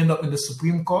have to end up in the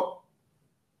Supreme Court?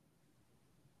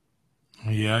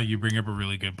 Yeah, you bring up a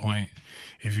really good point.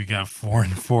 If you got 4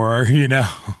 and 4,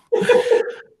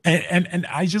 and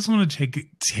I just want to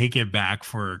take it back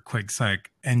for a quick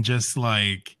sec and just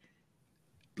like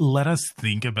let us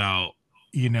think about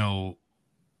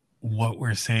what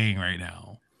we're saying right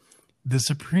now. The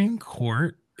Supreme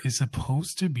Court is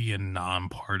supposed to be a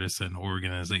nonpartisan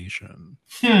organization.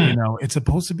 It's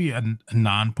supposed to be a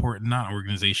not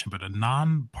organization, but a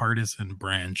nonpartisan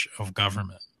branch of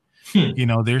government.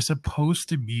 They're supposed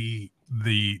to be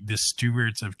the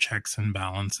stewards of checks and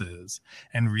balances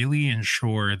and really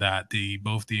ensure that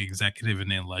both the executive and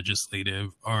the legislative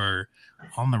are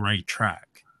on the right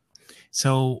track.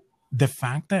 So the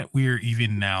fact that we're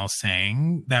even now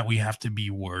saying that we have to be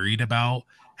worried about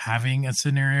having a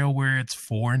scenario where it's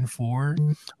 4 and 4,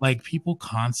 like people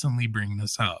constantly bring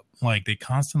this up. Like they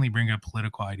constantly bring up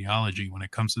political ideology when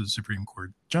it comes to the Supreme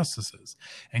Court justices.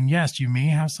 And yes, you may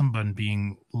have someone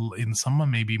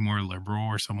may be more liberal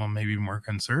or someone may be more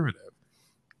conservative.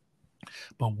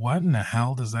 But what in the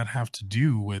hell does that have to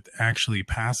do with actually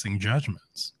passing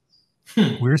judgments?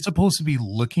 We're supposed to be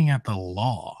looking at the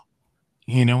law.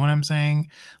 You know what I'm saying?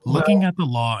 Looking at the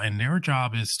law, and their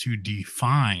job is to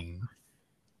define,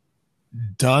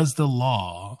 does the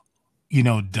law,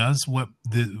 does what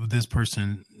this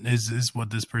person is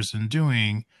what this person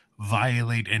doing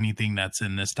violate anything that's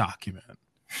in this document?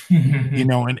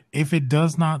 And if it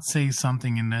does not say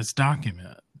something in this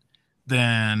document,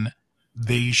 then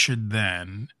they should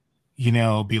then,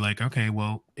 be like, okay,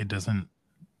 well, it doesn't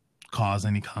cause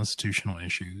any constitutional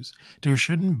issues. There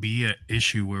shouldn't be an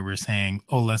issue where we're saying,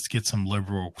 oh, let's get some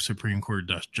liberal Supreme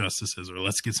Court justices or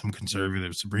let's get some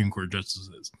conservative Supreme Court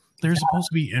justices. They're supposed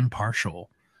to be impartial.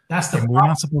 We're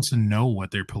not supposed to know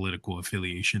what their political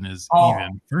affiliation is,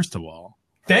 even, first of all.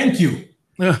 Thank you.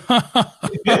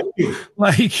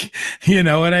 Like, you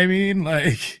know what I mean?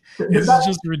 Like, this is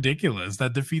just ridiculous.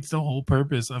 That defeats the whole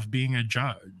purpose of being a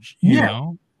judge. You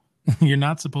know? You're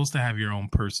not supposed to have your own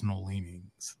personal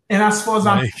leanings. And as far as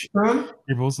I'm concerned,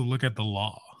 you're supposed to look at the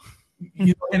law.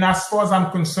 And as far as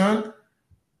I'm concerned,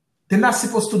 they're not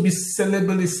supposed to be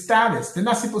celebrity status. They're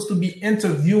not supposed to be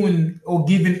interviewing or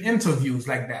giving interviews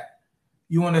like that.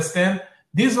 You understand?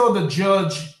 These are the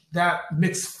judge that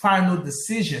makes final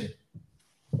decision.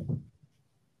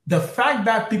 The fact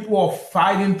that people are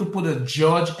fighting to put a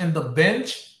judge in the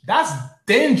bench, that's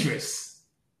dangerous.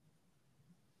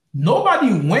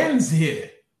 Nobody wins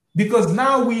here because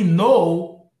now we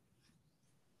know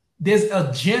there's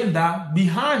agenda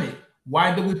behind it.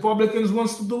 Why the Republicans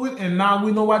wants to do it, and now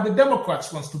we know why the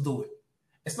Democrats wants to do it.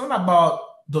 It's not about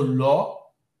the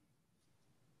law,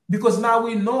 because now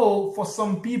we know for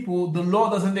some people the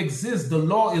law doesn't exist. The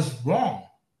law is wrong.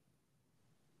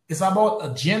 It's about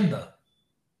agenda.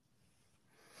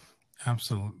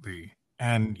 Absolutely.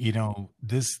 And,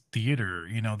 this theater,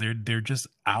 they're just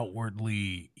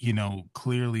outwardly,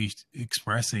 clearly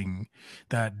expressing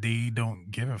that they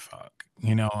don't give a fuck,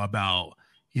 about,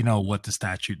 what the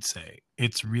statutes say.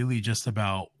 it's really just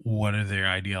about what are their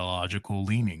ideological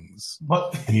leanings,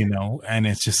 But and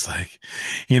it's just like,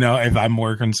 if I'm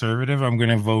more conservative, I'm going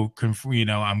to vote,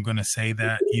 I'm going to say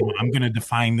that, I'm going to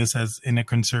define this as in a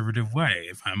conservative way.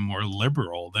 If I'm more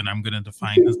liberal, then I'm going to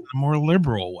define this in a more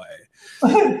liberal way.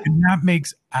 And that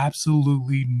makes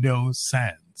absolutely no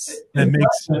sense. That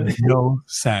makes no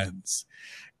sense.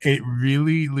 It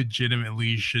really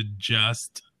legitimately should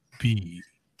just be,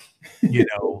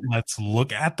 let's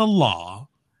look at the law.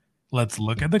 Let's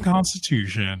look at the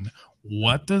Constitution.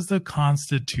 What does the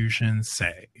Constitution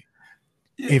say?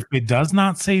 If it does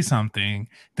not say something,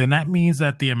 then that means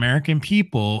that the American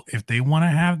people, if they want to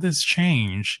have this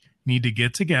change, need to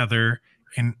get together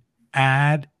and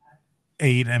add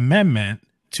an amendment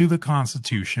to the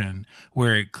Constitution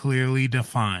where it clearly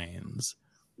defines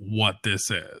what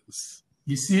this is.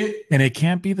 You see it? And it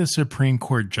can't be the Supreme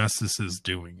Court justices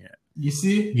doing it. You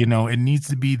see? It needs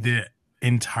to be the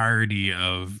entirety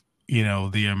of,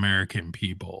 the American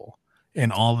people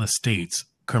and all the states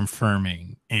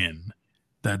confirming in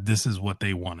that this is what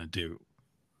they want to do.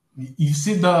 You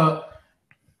see the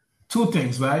two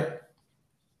things, right?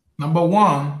 Number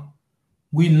one,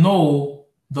 we know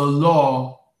the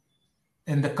law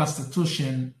and the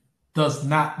Constitution does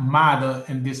not matter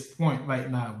in this point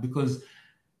right now, because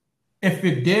if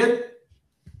it did,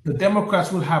 the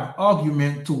Democrats would have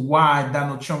argument to why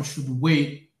Donald Trump should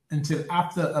wait until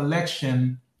after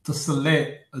election to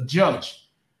select a judge.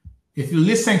 If you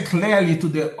listen clearly to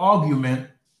their argument,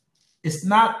 it's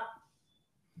not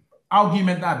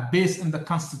argument that based in the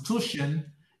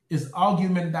Constitution, it's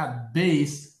argument that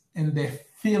based in their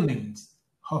feelings,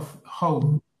 her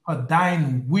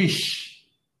dying wish.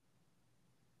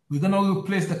 We're going to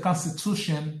replace the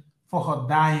Constitution for her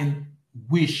dying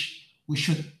wish. We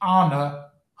should honor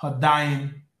her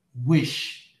dying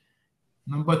wish.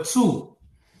 Number two,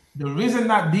 the reason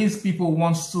that these people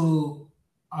want to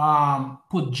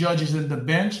put judges in the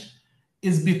bench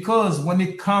is because when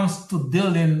it comes to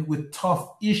dealing with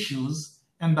tough issues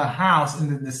in the House and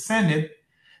in the Senate,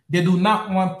 they do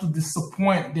not want to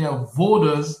disappoint their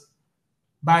voters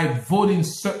by voting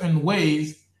certain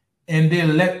ways, and they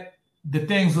let the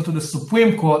things go to the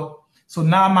Supreme Court. So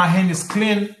now my hand is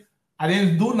clean. I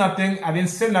didn't do nothing. I didn't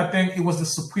say nothing. It was the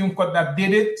Supreme Court that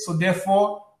did it. So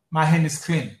therefore, my hand is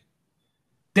clean.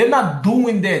 They're not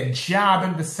doing their job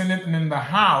in the Senate and in the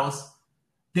House.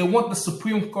 They want the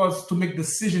Supreme Court to make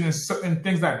decisions on certain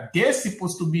things that they're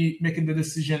supposed to be making the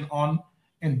decision on,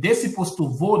 and they're supposed to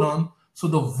vote on, so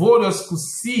the voters could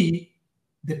see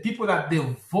the people that they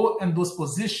vote in those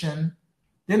positions,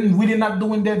 they're really not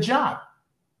doing their job.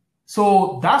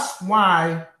 So that's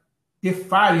why they're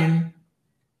fighting,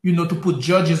 to put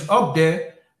judges up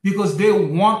there, because they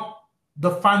want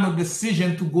the final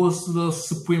decision to go to the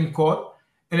Supreme Court.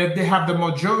 And if they have the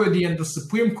majority in the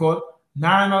Supreme Court,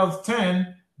 9 out of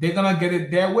 10, they're going to get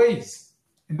it their ways.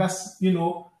 And that's,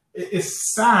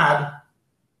 it's sad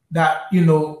that,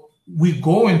 we're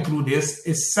going through this.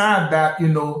 It's sad that,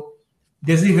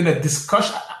 there's even a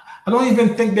discussion. I don't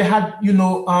even think they had,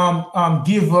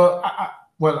 give her, I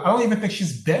don't even think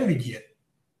she's buried yet.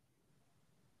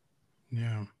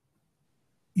 Yeah.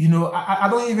 I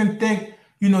don't even think,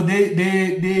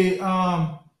 they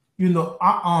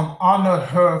honored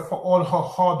her for all her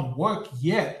hard work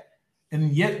yet.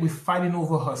 And yet we're fighting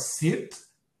over her seat.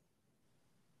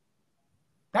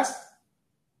 That's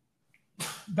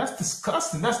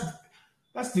disgusting.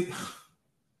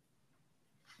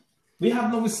 We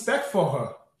have no respect for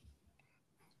her.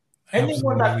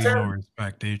 Anyone Absolutely no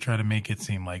respect. They try to make it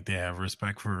seem like they have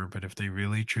respect for her, but if they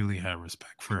really truly have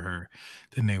respect for her,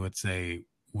 then they would say,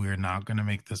 we're not going to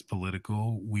make this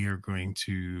political. We are going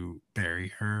to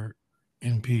bury her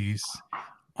in peace,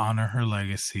 honor her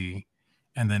legacy,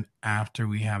 and then after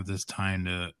we have this time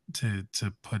to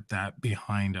put that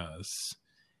behind us,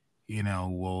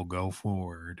 we'll go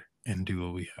forward and do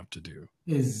what we have to do.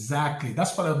 Exactly.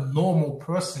 That's what a normal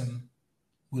person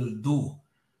will do.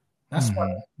 That's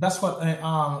what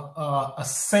a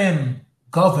sane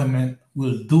government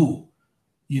will do.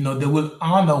 They will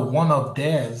honor one of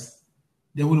theirs.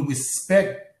 They will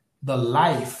respect the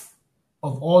life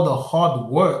of all the hard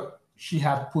work she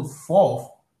had put forth,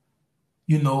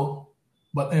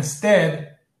 but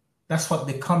instead, that's what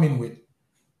they come in with.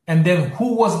 And then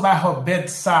who was by her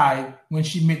bedside when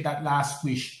she made that last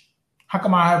wish? How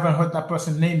come I haven't heard that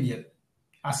person's name yet?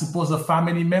 I suppose a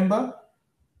family member?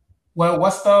 Well,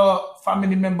 what's the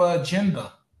family member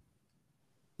agenda?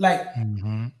 Like,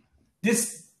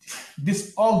 this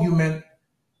argument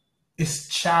is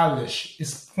childish,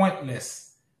 it's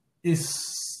pointless,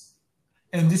 it's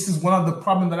And this is one of the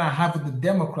problems that I have with the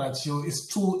Democrats, it's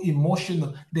too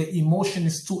emotional. The emotion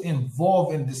is too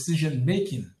involved in decision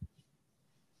making.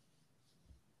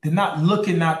 They're not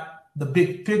looking at the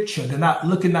big picture. They're not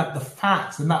looking at the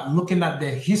facts. They're not looking at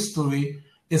their history.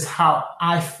 It's how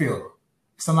I feel.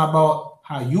 It's not about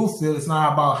how you feel. It's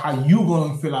not about how you're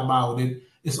going to feel about it.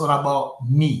 It's all about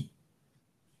me.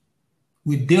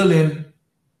 We're dealing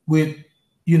with,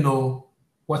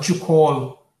 what you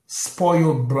call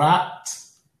spoiled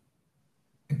brats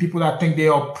and people that think they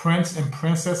are prince and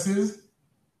princesses.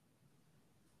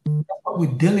 That's what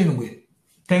we're dealing with.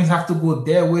 Things have to go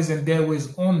their ways and their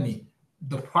ways only.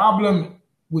 The problem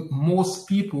with most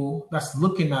people that's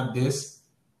looking at this,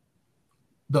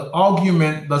 the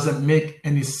argument doesn't make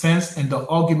any sense, and the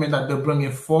argument that they're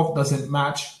bringing forth doesn't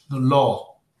match the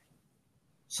law.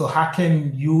 So how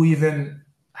can you even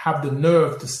have the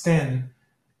nerve to stand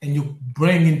and you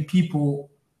bring in people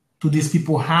to these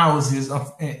people's houses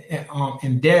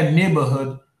in their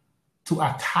neighborhood to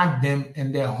attack them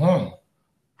in their home?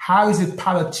 How is it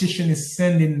politician is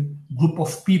sending group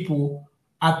of people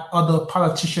at other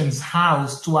politicians'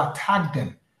 house to attack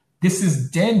them? This is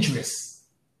dangerous.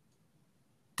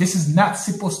 This is not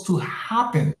supposed to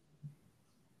happen.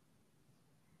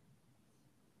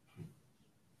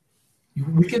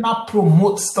 We cannot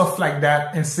promote stuff like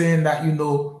that and saying that,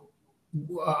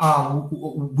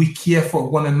 we care for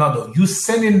one another. You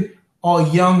sending our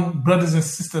young brothers and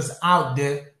sisters out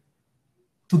there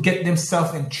to get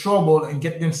themselves in trouble and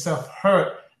get themselves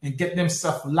hurt and get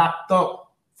themselves locked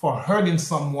up for hurting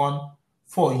someone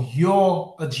for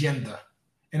your agenda.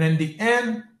 And in the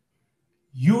end,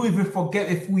 you even forget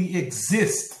if we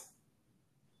exist.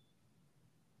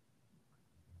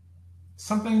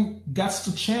 Something got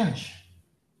to change.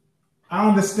 I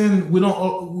understand we don't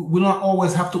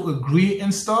always have to agree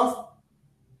and stuff,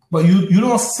 but you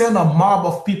don't send a mob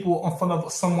of people in front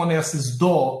of someone else's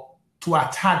door to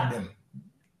attack them.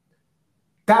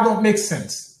 That don't make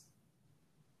sense.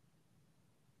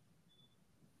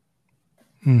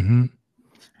 Mm-hmm.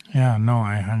 Yeah, no,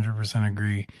 I 100%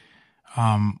 agree.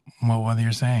 Well, what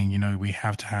you're saying, we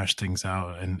have to hash things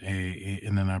out in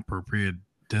an appropriate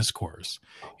discourse,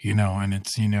 and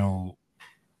it's,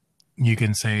 you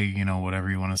can say, whatever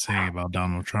you want to say about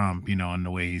Donald Trump, and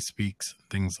the way he speaks,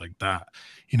 things like that,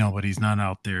 but he's not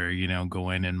out there,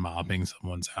 going and mobbing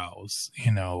someone's house,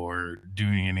 or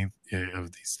doing any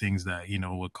of these things that,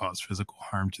 would cause physical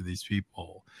harm to these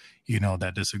people,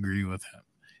 that disagree with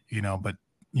him, but,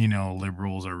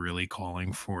 liberals are really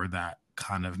calling for that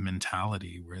kind of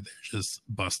mentality where they're just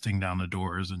busting down the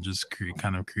doors and just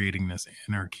creating this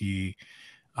anarchy,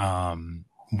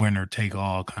 winner take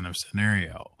all kind of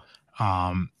scenario.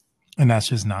 And that's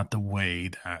just not the way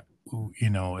that,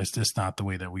 it's just not the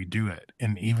way that we do it.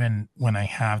 And even when I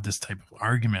have this type of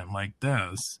argument like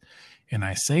this, and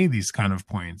I say these kind of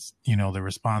points, the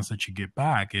response that you get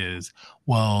back is,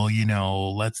 well,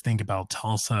 let's think about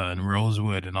Tulsa and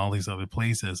Rosewood and all these other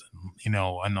places, and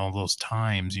all those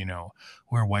times,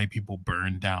 where white people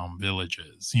burned down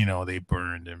villages, they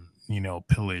burned and,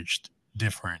 pillaged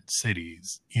different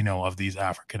cities, of these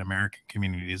African-American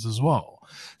communities as well.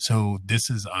 So this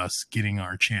is us getting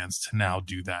our chance to now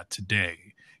do that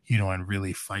today, and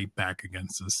really fight back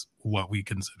against this, what we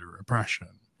consider oppression.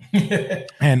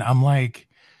 And I'm like,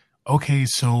 okay,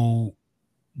 so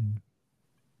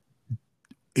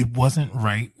it wasn't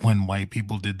right when white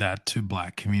people did that to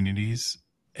Black communities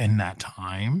in that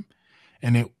time,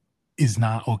 and it is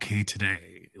not okay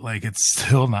today. Like, it's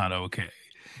still not okay.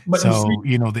 But so,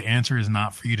 the answer is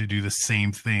not for you to do the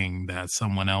same thing that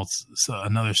someone else,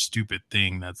 another stupid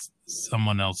thing that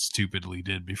someone else stupidly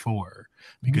did before,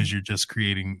 because you're just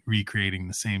recreating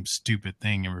the same stupid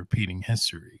thing and repeating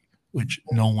history, which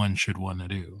no one should want to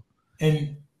do.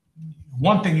 And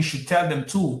one thing you should tell them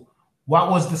too,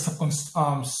 what was the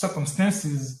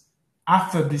circumstances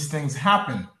after these things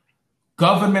happened?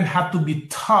 Government had to be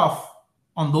tough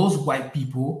on those white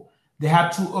people. They had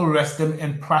to arrest them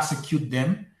and prosecute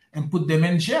them and put them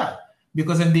in jail.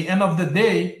 Because in the end of the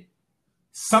day,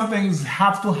 some things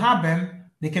have to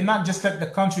happen. They cannot just let the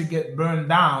country get burned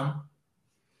down.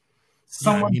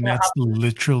 That's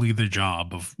literally the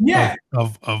job of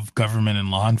government and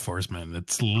law enforcement.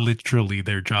 It's literally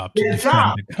their job to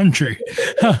defend the country.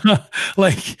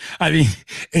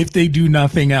 If they do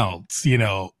nothing else,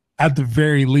 at the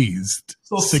very least,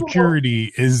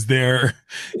 security is their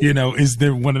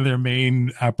one of their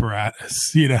main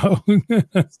apparatus, Sooner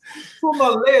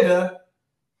or later,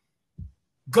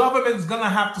 government's gonna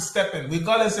have to step in,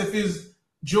 regardless if it's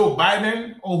Joe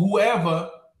Biden or whoever.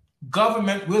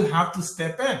 Government will have to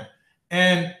step in.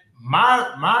 And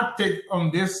my take on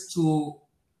this to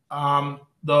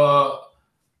the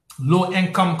low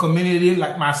income community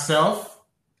like myself,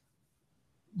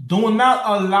 do not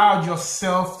allow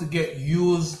yourself to get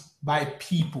used by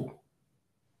people.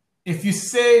 If you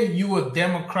say you're a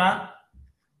Democrat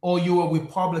or you're a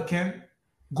Republican,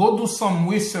 go do some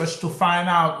research to find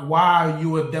out why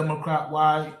you're a Democrat,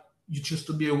 why you choose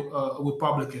to be a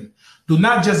Republican. Do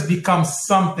not just become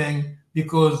something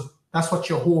because that's what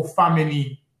your whole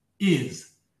family is.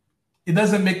 It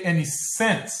doesn't make any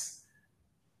sense.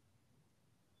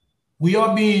 We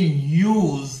are being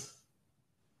used,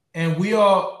 and we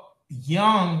are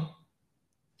young,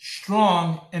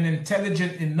 strong, and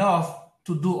intelligent enough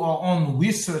to do our own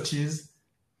researches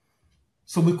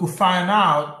so we could find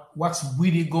out what's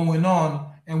really going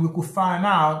on, and we could find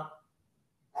out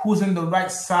who's in the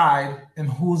right side and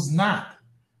who's not.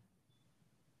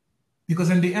 Because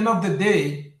in the end of the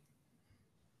day,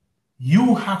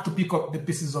 you have to pick up the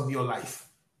pieces of your life.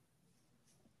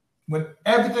 When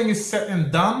everything is said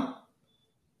and done,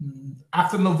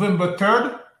 after November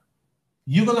 3rd,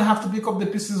 you're going to have to pick up the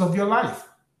pieces of your life.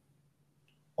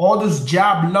 All those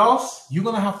job loss, you're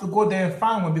going to have to go there and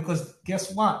find one, because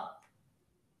guess what?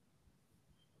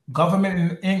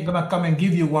 Government ain't going to come and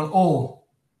give you one. Oh,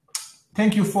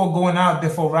 thank you for going out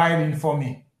there for writing for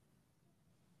me.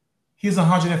 Here's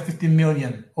 150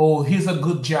 million. Oh, here's a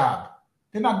good job.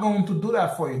 They're not going to do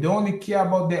that for you. They only care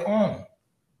about their own.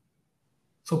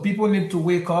 So people need to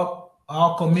wake up.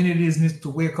 Our communities need to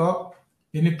wake up.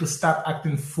 They need to stop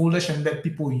acting foolish and let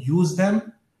people use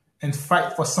them and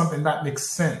fight for something that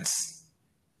makes sense.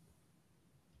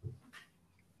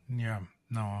 Yeah,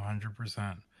 no,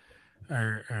 100%.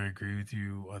 I agree with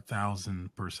you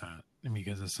 1,000%,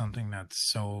 because it's something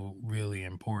that's so really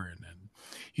important.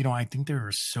 And, I think there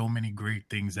are so many great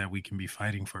things that we can be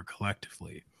fighting for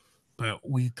collectively, but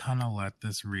we kind of let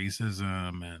this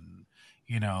racism and,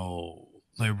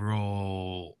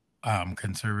 liberal,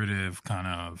 conservative kind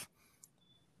of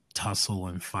tussle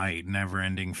and fight, never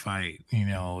ending fight,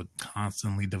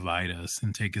 constantly divide us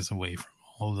and take us away from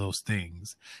all those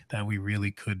things that we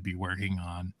really could be working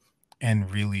on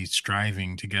and really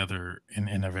striving together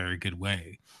in a very good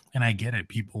way. And I get it.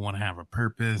 People want to have a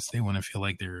purpose. They want to feel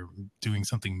like they're doing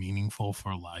something meaningful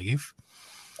for life.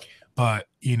 But,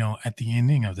 at the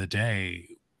ending of the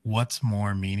day, what's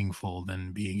more meaningful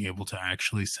than being able to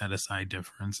actually set aside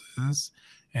differences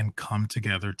and come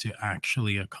together to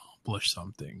actually accomplish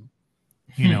something?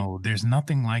 There's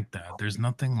nothing like that. There's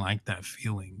nothing like that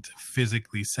feeling to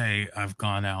physically say, I've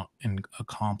gone out and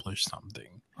accomplished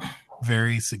something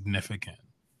very significant,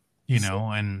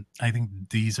 and I think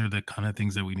these are the kind of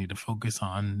things that we need to focus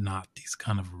on, not these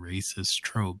kind of racist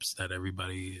tropes that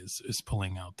everybody is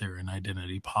pulling out there in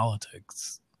identity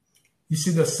politics. You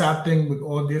see, the sad thing with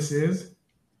all this is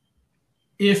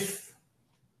if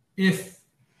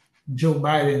Joe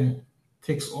Biden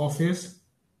takes office,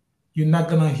 you're not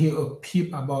going to hear a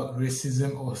peep about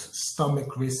racism or stomach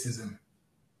racism.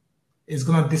 It's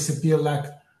going to disappear like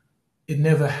it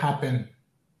never happened.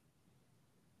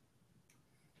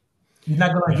 You're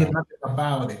not going to hear nothing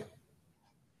about it.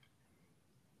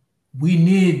 We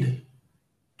need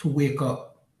to wake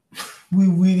up. We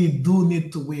really do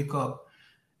need to wake up.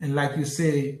 And like you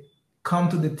say, come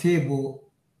to the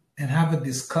table and have a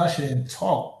discussion and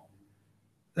talk.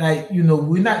 Like,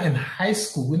 we're not in high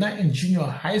school. We're not in junior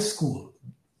high school.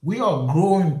 We are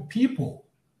growing people.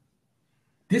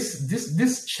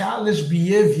 This childish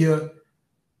behavior,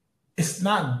 it's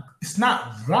not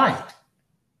right.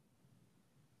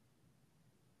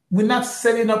 We're not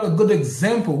setting up a good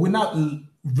example. We're not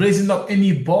raising up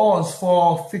any bars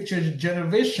for future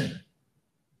generation.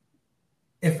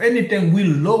 If anything, we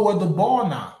lower the bar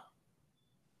now.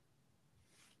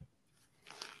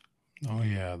 Oh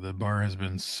yeah, the bar has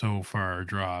been so far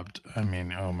dropped. I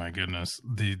mean, oh my goodness,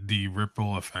 the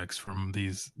ripple effects from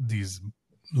these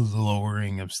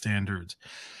lowering of standards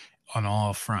on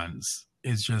all fronts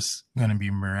is just going to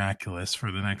be miraculous for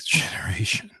the next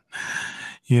generation.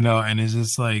 And it's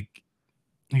just like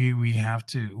we have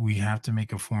to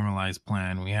make a formalized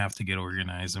plan. We have to get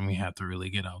organized, and we have to really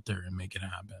get out there and make it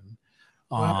happen.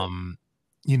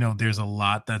 There's a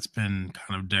lot that's been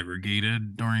kind of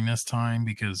degraded during this time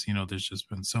because, there's just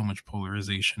been so much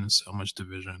polarization, so much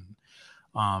division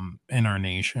in our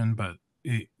nation, but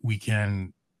we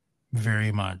can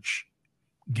very much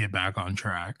get back on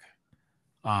track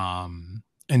and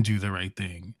do the right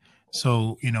thing.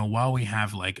 So, while we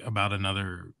have like about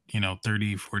another,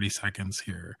 30, 40 seconds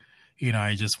here,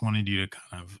 I just wanted you to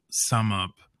kind of sum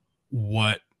up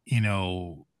what,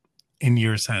 in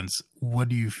your sense, what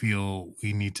do you feel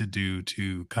we need to do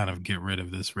to kind of get rid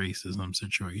of this racism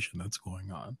situation that's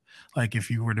going on? Like, if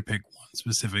you were to pick one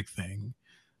specific thing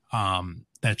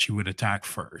that you would attack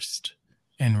first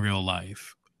in real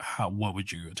life, what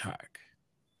would you attack?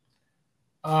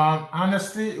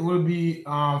 Honestly, it will be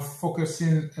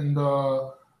focusing in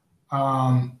the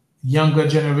younger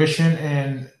generation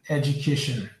and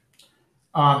education.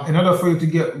 In order for you to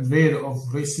get rid of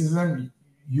racism,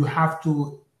 you have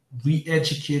to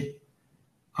re-educate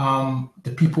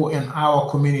the people in our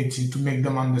community to make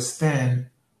them understand,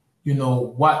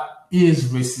 what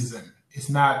is racism. It's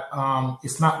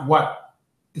not what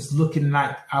it's looking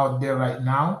like out there right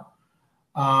now.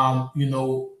 You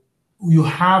know, you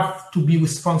have to be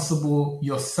responsible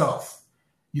yourself.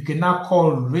 You cannot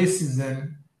call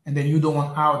racism and then you don't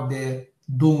want out there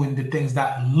doing the things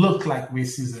that look like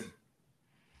racism.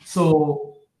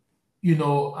 So, you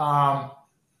know,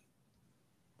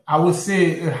 I would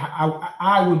say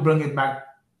I would bring it back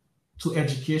to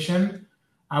education.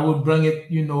 I would bring it,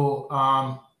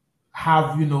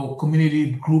 have,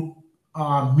 community group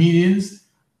meetings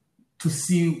to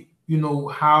see,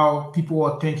 how people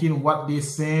are thinking, what they're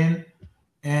saying,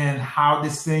 and how they're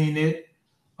saying it,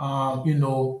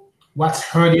 what's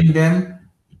hurting them.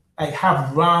 Like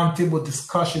have roundtable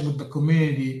discussion with the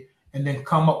community and then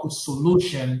come up with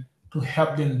solution to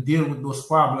help them deal with those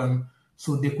problems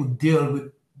so they could deal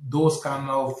with those kind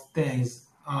of things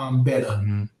better.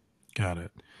 Hmm. Got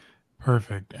it.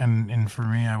 Perfect. And for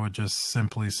me, I would just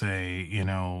simply say,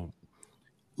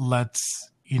 let's,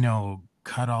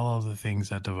 cut all of the things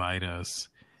that divide us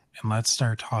and let's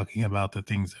start talking about the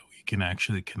things that we can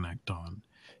actually connect on.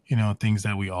 Things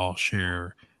that we all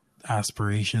share,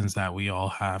 aspirations that we all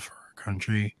have for our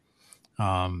country,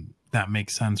 that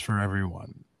makes sense for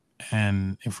everyone.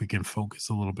 And if we can focus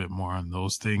a little bit more on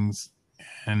those things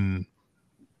and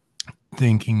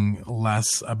thinking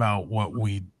less about what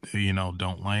we,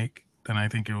 don't like, then I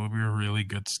think it will be a really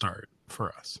good start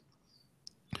for us.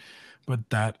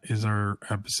 But that is our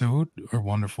episode, our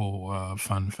wonderful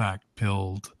fun fact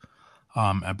pilled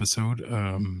episode.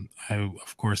 I,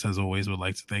 of course, as always, would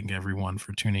like to thank everyone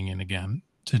for tuning in again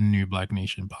to New Black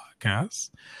Nation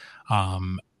Podcast.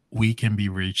 We can be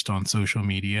reached on social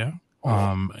media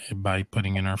by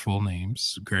putting in our full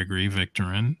names, Gregory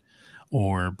Victorin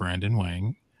or Brandon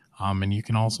Wang. And you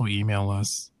can also email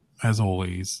us, as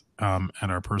always, at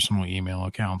our personal email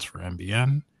accounts for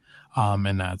MBN.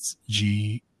 And that's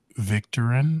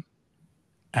gvictorin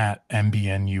at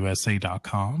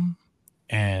mbnusa.com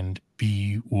and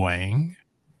bwang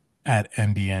at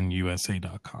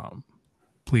mbnusa.com.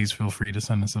 Please feel free to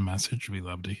send us a message. We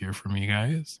love to hear from you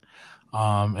guys.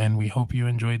 And we hope you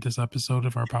enjoyed this episode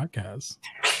of our podcast.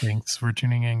 Thanks for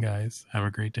tuning in, guys. Have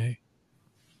a great day.